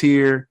top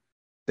tier.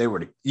 They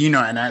were,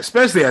 and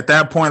especially at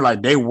that point,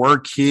 like they were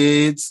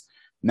kids.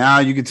 Now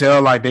you can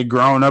tell like they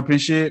grown up and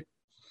shit.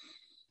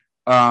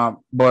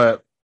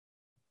 But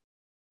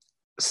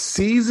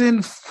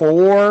season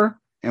 4,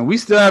 and we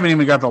still haven't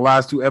even got the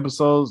last 2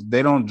 episodes.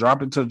 They don't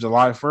drop until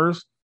July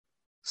 1st.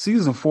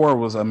 Season 4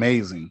 was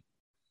amazing.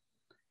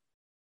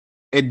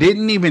 It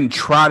didn't even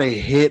try to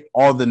hit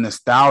all the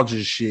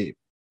nostalgia shit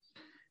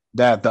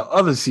that the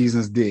other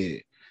seasons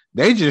did.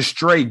 They just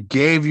straight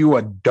gave you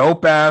a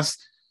dope ass,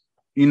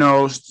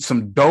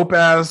 some dope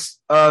ass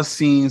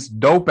scenes.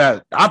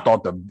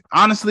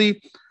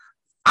 Honestly,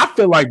 I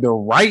feel like the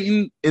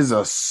writing is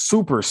a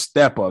super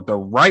step up. The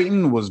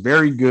writing was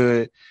very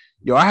good.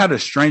 Yo, I had a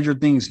Stranger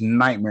Things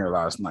nightmare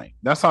last night.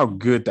 That's how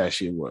good that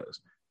shit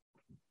was.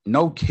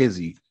 No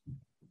kizzy.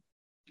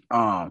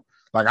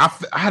 Like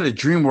I had a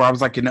dream where I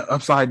was like in the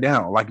upside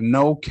down, like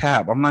no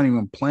cap. I'm not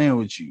even playing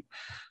with you.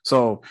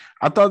 So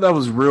I thought that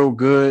was real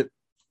good.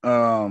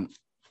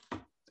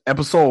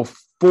 Episode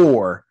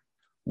 4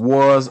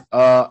 was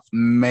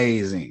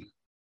amazing.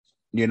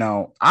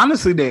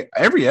 Honestly,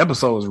 every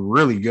episode was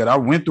really good. I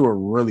went through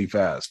it really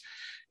fast.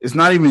 It's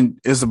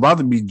about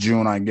to be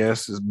June, I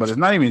guess, but it's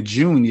not even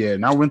June yet.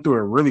 And I went through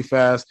it really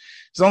fast.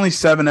 It's only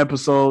 7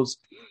 episodes,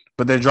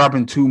 but they're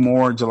dropping 2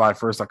 more July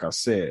 1st, like I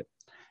said.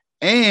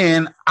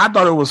 And I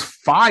thought it was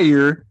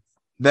fire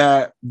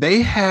that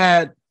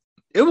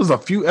it was a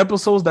few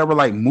episodes that were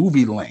like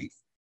movie length.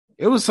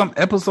 It was some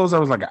episodes that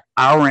was like an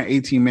hour and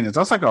 18 minutes.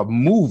 That's like a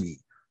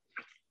movie.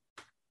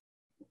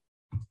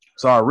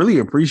 So I really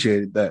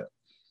appreciated that.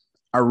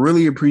 I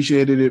really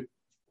appreciated it.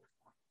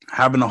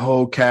 Having the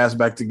whole cast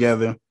back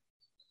together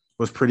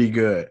was pretty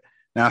good.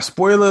 Now,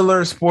 spoiler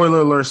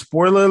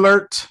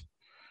alert.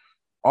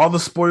 All the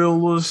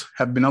spoilers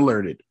have been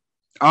alerted.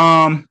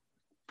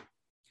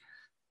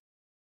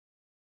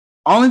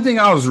 Only thing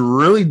I was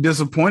really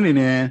disappointed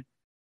in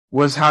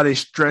was how they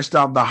stretched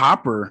out the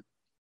Hopper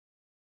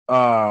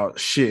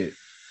shit.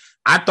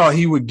 I thought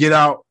he would get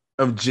out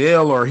of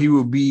jail or he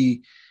would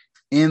be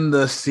in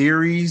the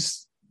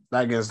series,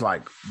 like as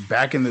like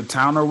back in the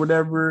town or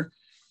whatever,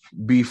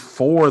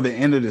 before the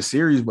end of the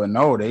series. But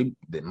no,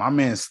 my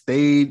man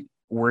stayed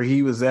where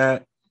he was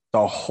at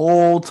the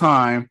whole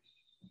time.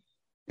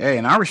 Hey,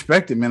 and I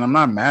respect it, man. I'm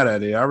not mad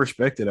at it. I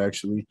respect it,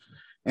 actually.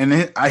 And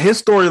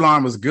his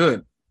storyline was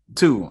good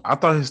too. I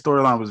thought his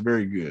storyline was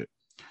very good.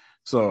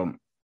 So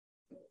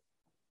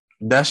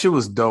that shit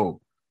was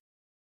dope.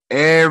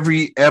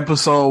 Every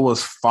episode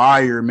was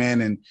fire,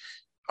 man. And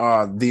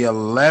the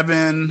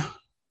 11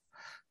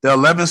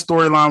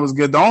 storyline was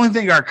good. The only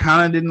thing I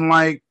kind of didn't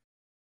like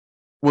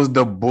was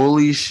the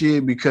bully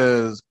shit,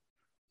 because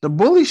the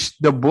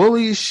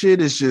bully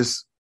shit is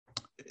just,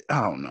 I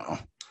don't know.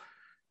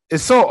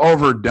 It's so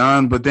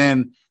overdone, but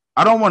then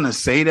I don't want to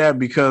say that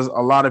because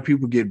a lot of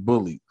people get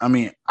bullied. I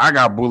mean, I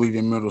got bullied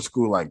in middle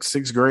school, like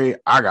 6th grade.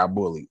 I got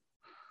bullied.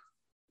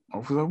 I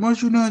was like,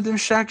 "What you doing? Them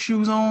Shaq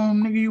shoes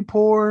on, nigga? You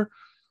poor."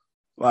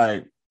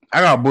 Like, I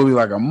got bullied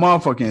like a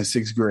motherfucker in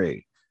 6th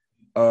grade.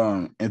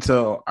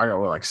 Until I got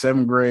like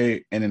 7th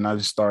grade, and then I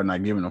just started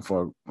not giving a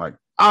fuck. Like,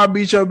 I'll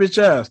beat your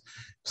bitch ass.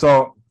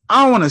 So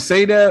I don't want to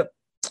say that,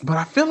 but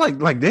I feel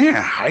like they're in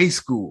high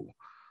school.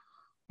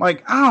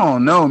 Like, I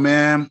don't know,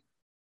 man.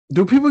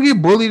 Do people get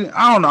bullied?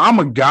 I don't know. I'm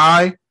a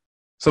guy,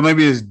 so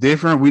maybe it's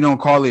different. We don't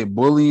call it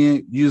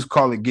bullying. You just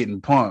call it getting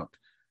punked.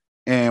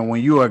 And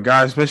when you're a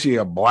guy, especially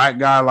a black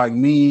guy like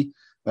me,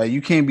 like, you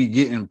can't be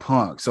getting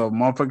punked. So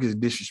motherfuckers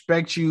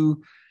disrespect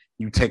you,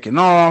 you taking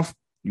off,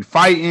 you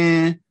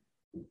fighting,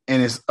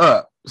 and it's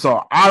up.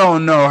 So I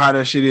don't know how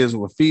that shit is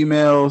with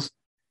females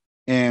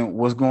and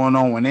what's going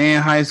on when they're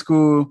in high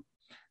school.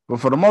 But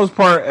for the most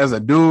part, as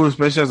a dude,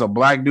 especially as a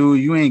black dude,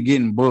 you ain't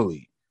getting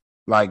bullied.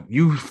 Like,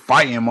 you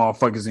fighting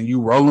motherfuckers and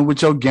you rolling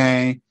with your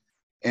gang,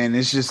 and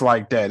it's just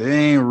like that. It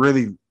ain't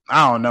really,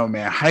 I don't know,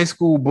 man. High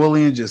school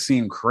bullying just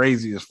seemed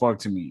crazy as fuck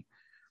to me.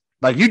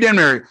 Like you damn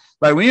near,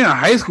 like when you're in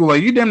high school,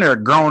 like you damn near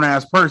a grown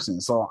ass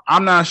person. So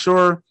I'm not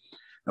sure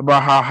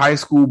about how high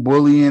school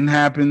bullying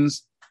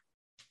happens.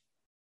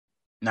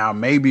 Now,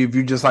 maybe if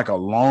you're just like a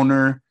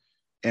loner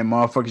and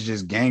motherfuckers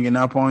just ganging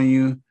up on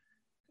you,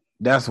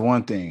 that's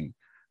one thing.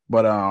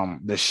 But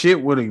the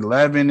shit with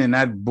 11 and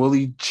that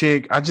bully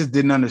chick, I just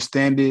didn't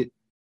understand it,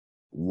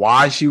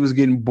 why she was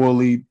getting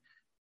bullied.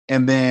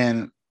 And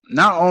then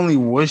not only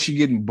was she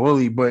getting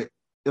bullied, but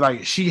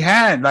like she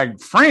had like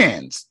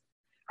friends.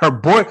 Her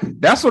boy,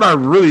 that's what I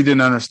really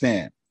didn't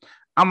understand.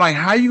 I'm like,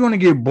 how you going to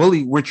get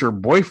bullied with your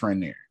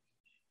boyfriend there?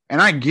 And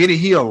I get it,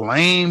 he a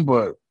lame,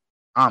 but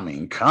I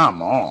mean,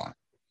 come on.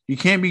 You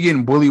can't be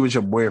getting bullied with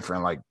your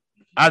boyfriend. Like,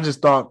 I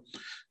just thought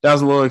that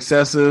was a little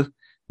excessive,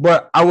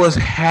 but I was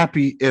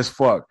happy as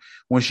fuck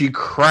when she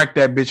cracked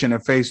that bitch in the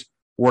face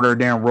with her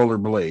damn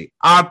rollerblade.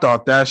 I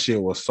thought that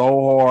shit was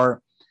so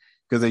hard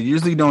because they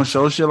usually don't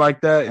show shit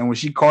like that. And when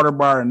she called her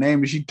by her name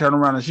and she turned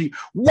around and she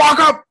walk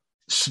up,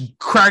 she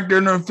cracked her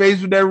in her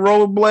face with that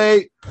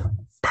rollerblade.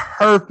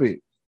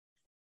 Perfect.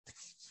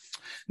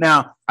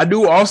 Now, I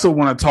do also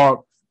want to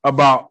talk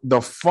about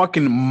the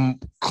fucking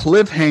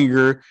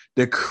cliffhanger,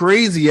 the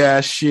crazy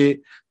ass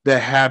shit that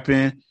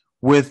happened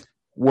with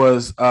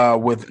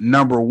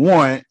number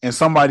one. And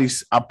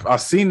I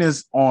seen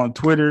this on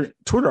Twitter.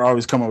 Twitter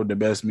always come up with the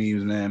best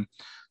memes, man.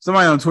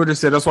 Somebody on Twitter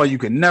said that's why you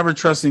can never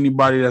trust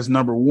anybody that's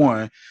number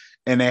one.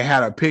 And they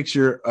had a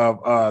picture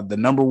of the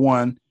number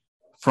one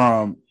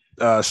from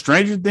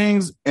Stranger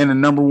Things and the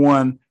number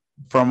one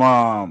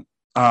from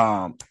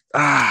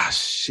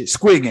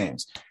Squid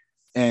Games.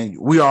 And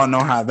we all know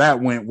how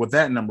that went with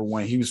that number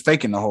one. He was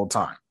faking the whole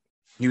time.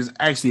 He was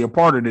actually a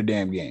part of the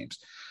damn games.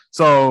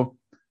 So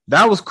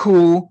that was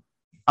cool.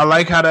 I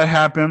like how that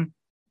happened.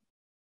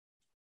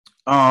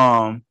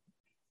 I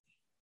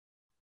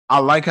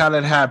like how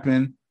that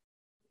happened.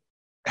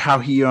 How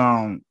he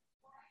not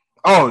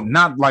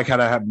like how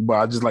that happened, but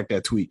I just like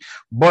that tweet.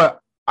 But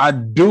I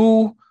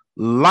do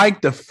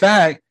like the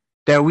fact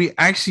that we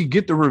actually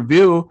get the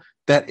reveal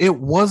that it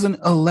wasn't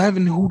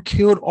 11 who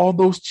killed all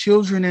those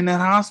children in that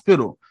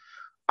hospital.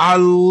 I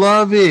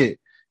love it.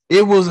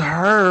 It was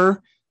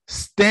her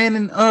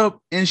standing up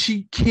and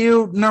she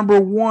killed number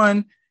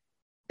one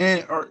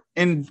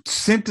and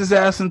sent his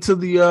ass into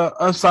the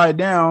upside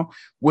down,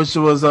 which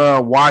was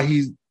why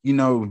he's,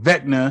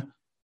 Vecna,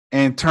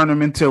 and turn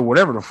him into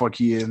whatever the fuck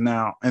he is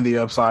now in the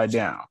upside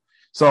down.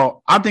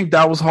 So I think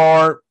that was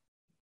hard.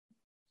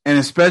 And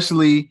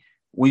especially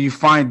when you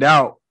find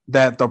out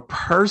that the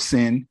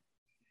person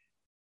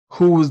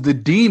who was the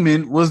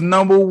demon was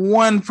number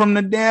one from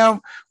the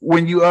damn,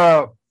 when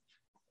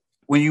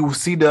you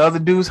see the other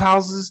dude's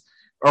houses,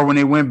 or when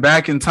they went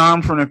back in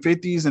time from the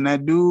 50s and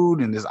that dude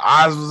and his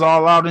eyes was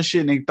all out and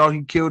shit and they thought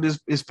he killed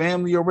his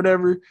family or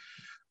whatever.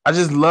 I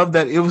just love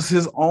that it was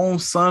his own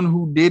son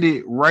who did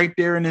it right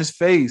there in his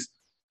face.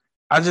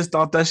 I just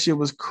thought that shit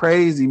was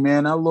crazy,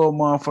 man. That little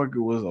motherfucker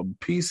was a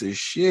piece of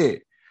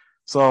shit.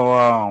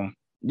 So,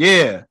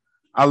 yeah,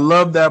 I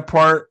love that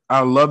part. I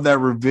love that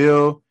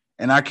reveal.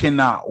 And I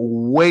cannot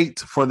wait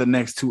for the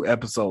next 2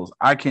 episodes.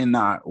 I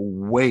cannot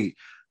wait.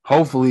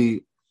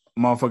 Hopefully,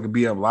 motherfucker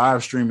be up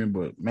live streaming.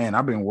 But, man,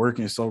 I've been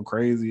working so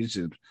crazy. It's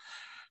just,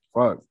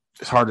 fuck.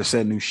 It's hard to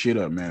set new shit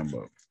up, man.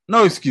 But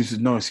no excuses,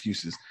 no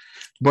excuses.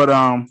 But,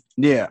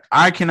 yeah,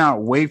 I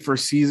cannot wait for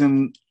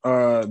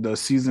the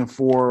season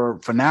 4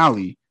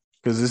 finale.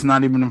 Because it's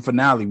not even a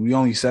finale. We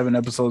only 7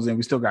 episodes in.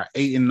 We still got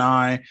 8 and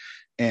 9.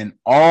 And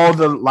all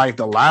the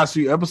last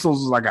few episodes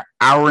was like an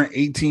hour and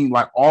 18,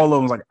 like all of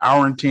them was like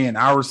hour and 10,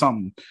 hour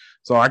something.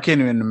 So I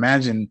can't even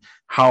imagine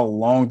how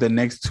long the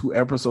next 2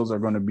 episodes are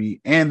going to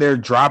be. And they're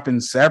dropping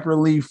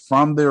separately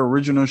from the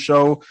original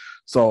show.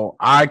 So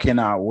I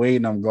cannot wait.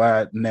 And I'm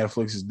glad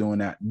Netflix is doing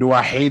that. Do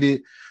I hate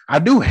it? I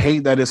do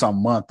hate that it's a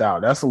month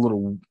out. That's a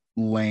little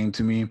lame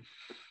to me.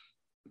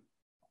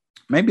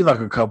 Maybe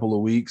like a couple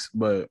of weeks,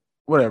 but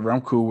whatever.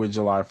 I'm cool with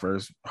July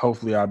 1st.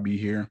 Hopefully I'll be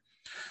here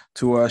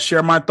to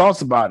share my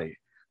thoughts about it.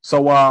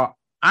 So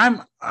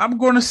I'm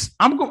gonna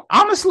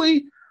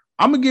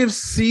give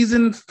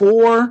season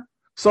 4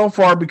 so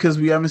far, because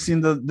we haven't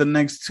seen the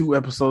next 2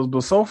 episodes,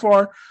 but so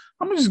far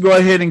I'm gonna just go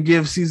ahead and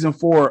give season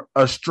 4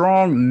 a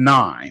strong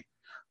 9.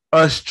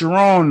 A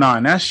strong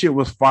 9. That shit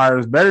was fire.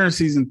 It's better than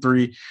season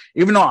 3,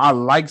 even though I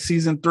liked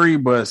season 3,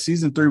 but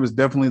season 3 was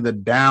definitely the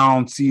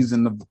down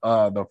season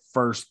of the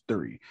first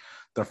 3,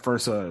 the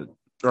first or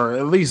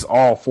at least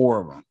all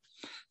 4 of them.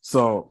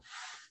 So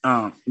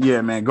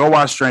yeah, man, go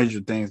watch Stranger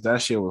Things.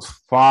 That shit was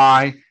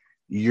fire.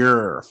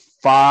 Go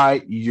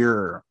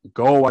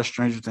watch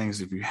Stranger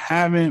Things if you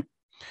haven't.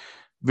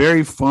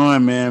 Very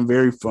fun, man.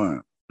 Very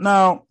fun.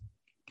 Now,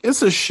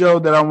 it's a show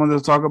that I wanted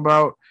to talk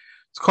about.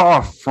 It's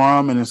called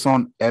From, and it's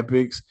on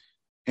Epix,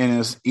 and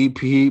it's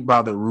EP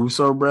by the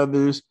Russo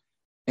brothers,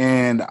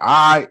 and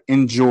I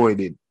enjoyed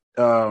it.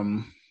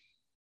 I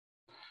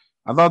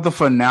thought the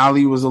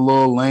finale was a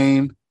little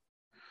lame,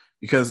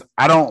 because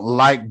I don't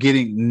like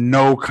getting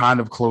no kind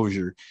of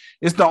closure.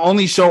 It's the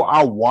only show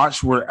I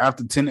watched where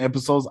after 10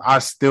 episodes, I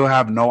still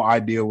have no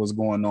idea what's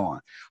going on.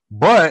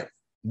 But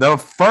The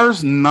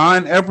first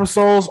 9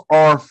 episodes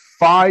are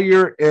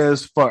fire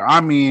as fuck.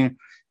 I mean,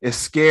 it's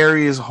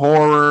scary, it's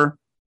horror.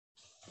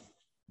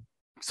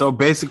 So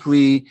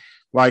basically,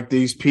 like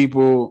these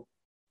people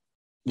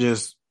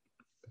just,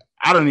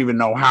 I don't even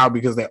know how,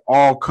 because they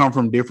all come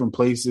from different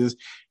places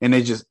and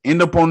they just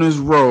end up on this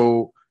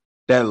road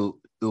that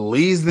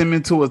leads them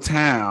into a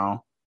town.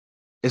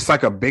 It's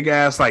like a big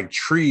ass like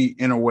tree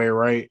in a way,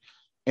 right?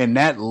 And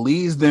that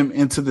leads them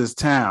into this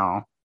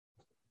town.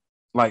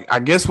 Like, I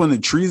guess when the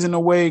tree's in the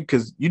way,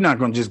 because you're not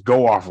going to just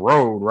go off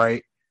road,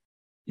 right?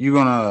 You're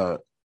going to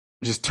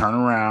just turn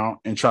around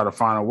and try to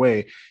find a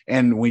way.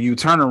 And when you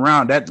turn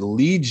around, that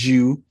leads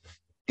you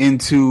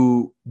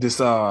into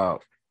this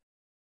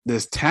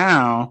this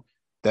town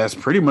that's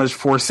pretty much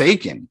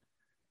forsaken.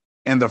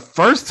 And the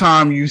first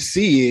time you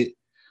see it,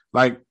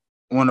 like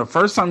when the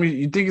first time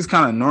you think it's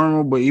kind of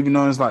normal, but even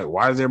though it's like,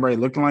 why is everybody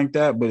looking like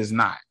that? But it's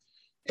not.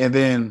 And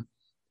then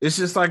it's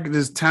just like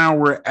this town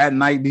where at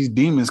night these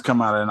demons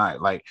come out at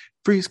night. Like,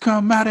 freaks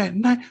come out at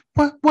night.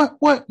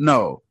 What?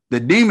 No,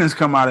 the demons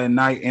come out at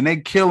night and they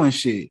killing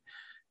shit.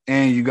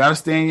 And you got to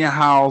stay in your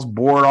house,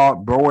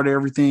 board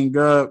everything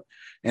up.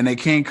 And they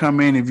can't come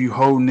in if you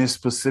holding this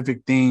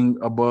specific thing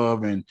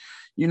above. And,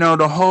 you know,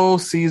 the whole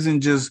season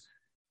just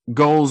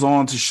goes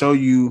on to show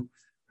you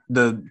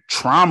the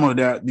trauma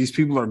that these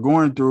people are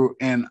going through.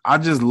 And I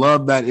just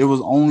love that it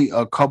was only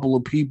a couple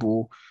of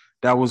people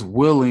that was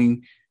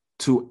willing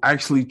to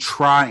actually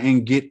try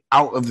and get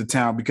out of the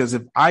town. Because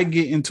if I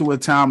get into a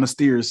town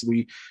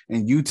mysteriously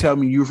and you tell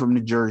me you're from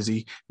New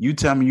Jersey, you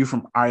tell me you're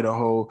from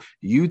Idaho,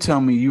 you tell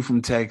me you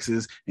from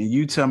Texas, and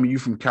you tell me you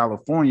from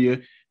California,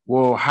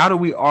 well, how do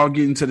we all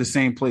get into the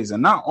same place?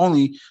 And not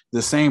only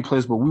the same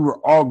place, but we were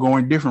all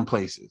going different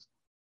places.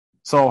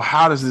 So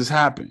how does this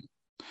happen?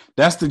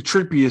 That's the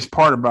trippiest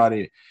part about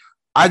it.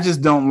 I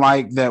just don't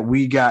like that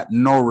we got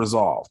no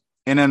resolve.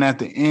 And then at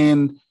the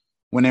end,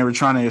 when they were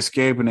trying to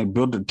escape and they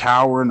built the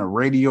tower and the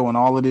radio and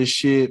all of this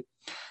shit,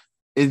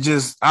 it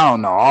just, I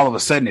don't know, all of a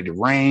sudden it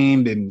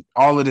rained and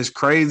all of this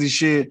crazy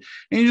shit.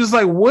 And you're just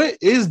like, what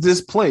is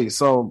this place?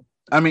 So,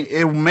 I mean,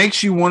 it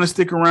makes you want to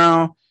stick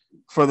around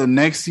for the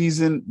next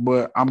season,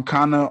 but I'm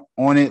kind of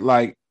on it.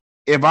 Like,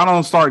 if I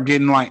don't start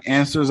getting like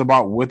answers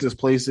about what this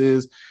place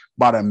is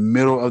by the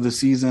middle of the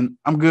season,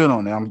 I'm good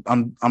on it.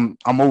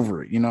 I'm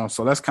over it, you know?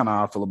 So that's kind of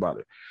how I feel about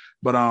it.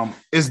 But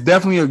it's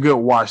definitely a good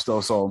watch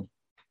though. So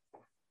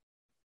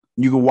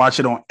you can watch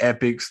it on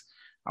Epix.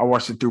 I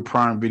watched it through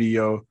Prime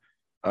Video.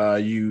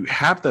 You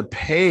have to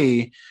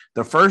pay.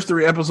 The first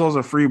 3 episodes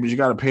are free, but you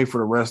got to pay for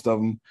the rest of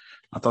them.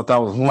 I thought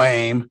that was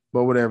lame,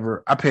 but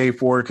whatever. I paid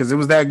for it because it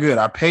was that good.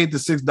 I paid the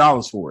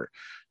 $6 for it.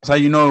 That's how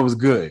you know it was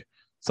good.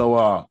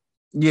 So,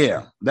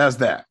 yeah, that's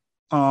that.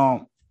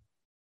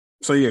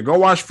 So, yeah, go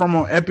watch From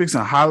on Epix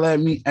and holler at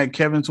me at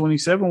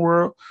Kevin27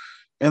 World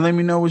and let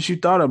me know what you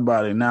thought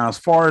about it. Now, as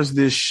far as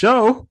this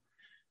show,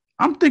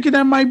 I'm thinking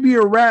that might be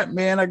a wrap,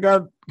 man. I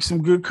got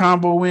some good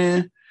combo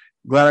in.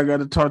 Glad I got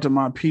to talk to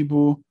my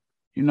people.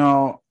 You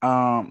know,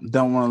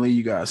 don't want to leave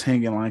you guys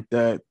hanging like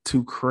that.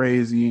 Too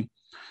crazy.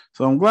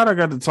 So I'm glad I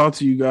got to talk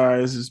to you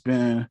guys. It's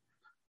been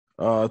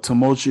a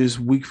tumultuous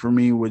week for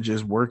me with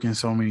just working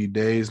so many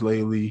days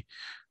lately.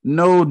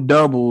 No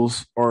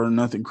doubles or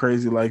nothing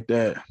crazy like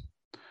that.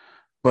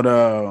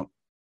 But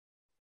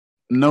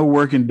no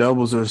working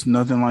doubles or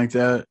nothing like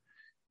that.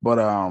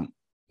 But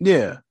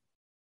yeah,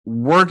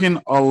 working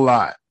a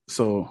lot.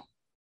 So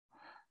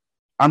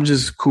I'm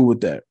just cool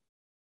with that.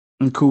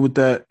 I'm cool with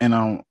that.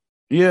 And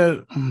yeah,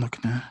 I'm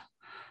looking at.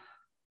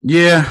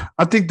 Yeah,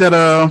 I think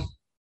that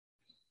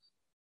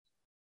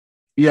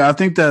yeah, I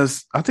think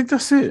that's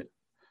it.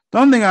 The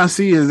only thing I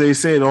see is they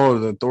said, oh,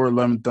 the Thor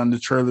Love and Thunder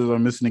trailers are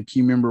missing a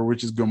key member,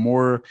 which is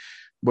Gamora.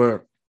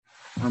 But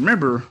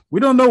remember, we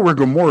don't know where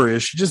Gamora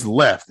is. She just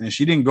left and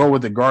she didn't go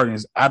with the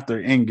Guardians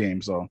after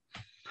Endgame. So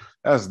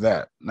that's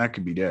that. That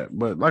could be that.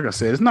 But like I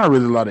said, it's not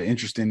really a lot of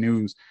interesting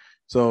news.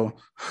 So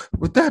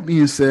with that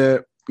being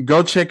said,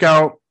 go check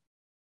out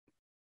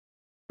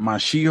my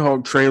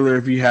She-Hulk trailer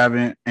if you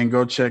haven't, and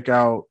go check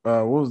out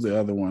what was the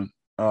other one?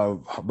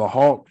 The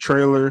Hulk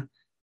trailer.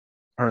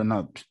 Or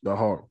not the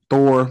Hulk,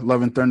 Thor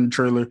Love and Thunder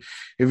trailer.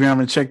 If you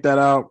haven't checked that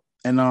out.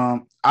 And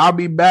I'll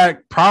be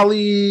back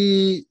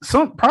probably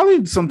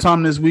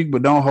sometime this week,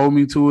 but don't hold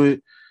me to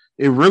it.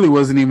 It really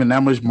wasn't even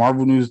that much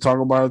Marvel news to talk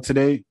about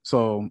today.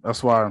 So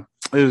that's why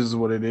it is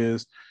what it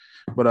is.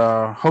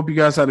 But hope you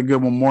guys had a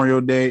good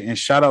Memorial Day, and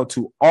shout out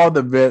to all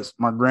the vets.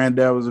 My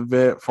granddad was a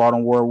vet, fought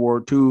in World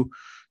War II.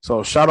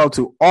 So shout out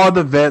to all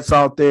the vets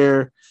out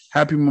there.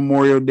 Happy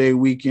Memorial Day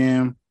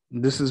weekend.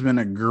 This has been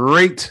a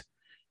great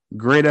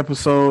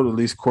episode, at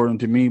least according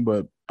to me.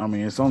 But I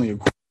mean, it's only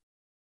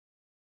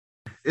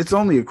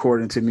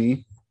according to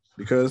me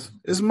because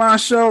it's my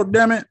show,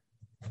 damn it.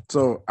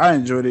 So I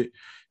enjoyed it.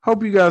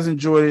 Hope you guys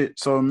enjoyed it.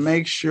 So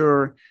make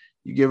sure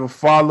you give a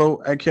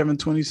follow at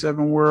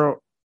Kevin27 World.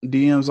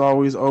 DM's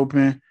always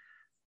open.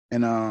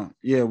 And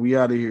yeah, we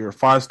out of here.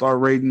 5-star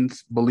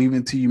ratings. Believe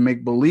until you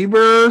make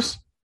believers.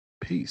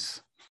 Peace.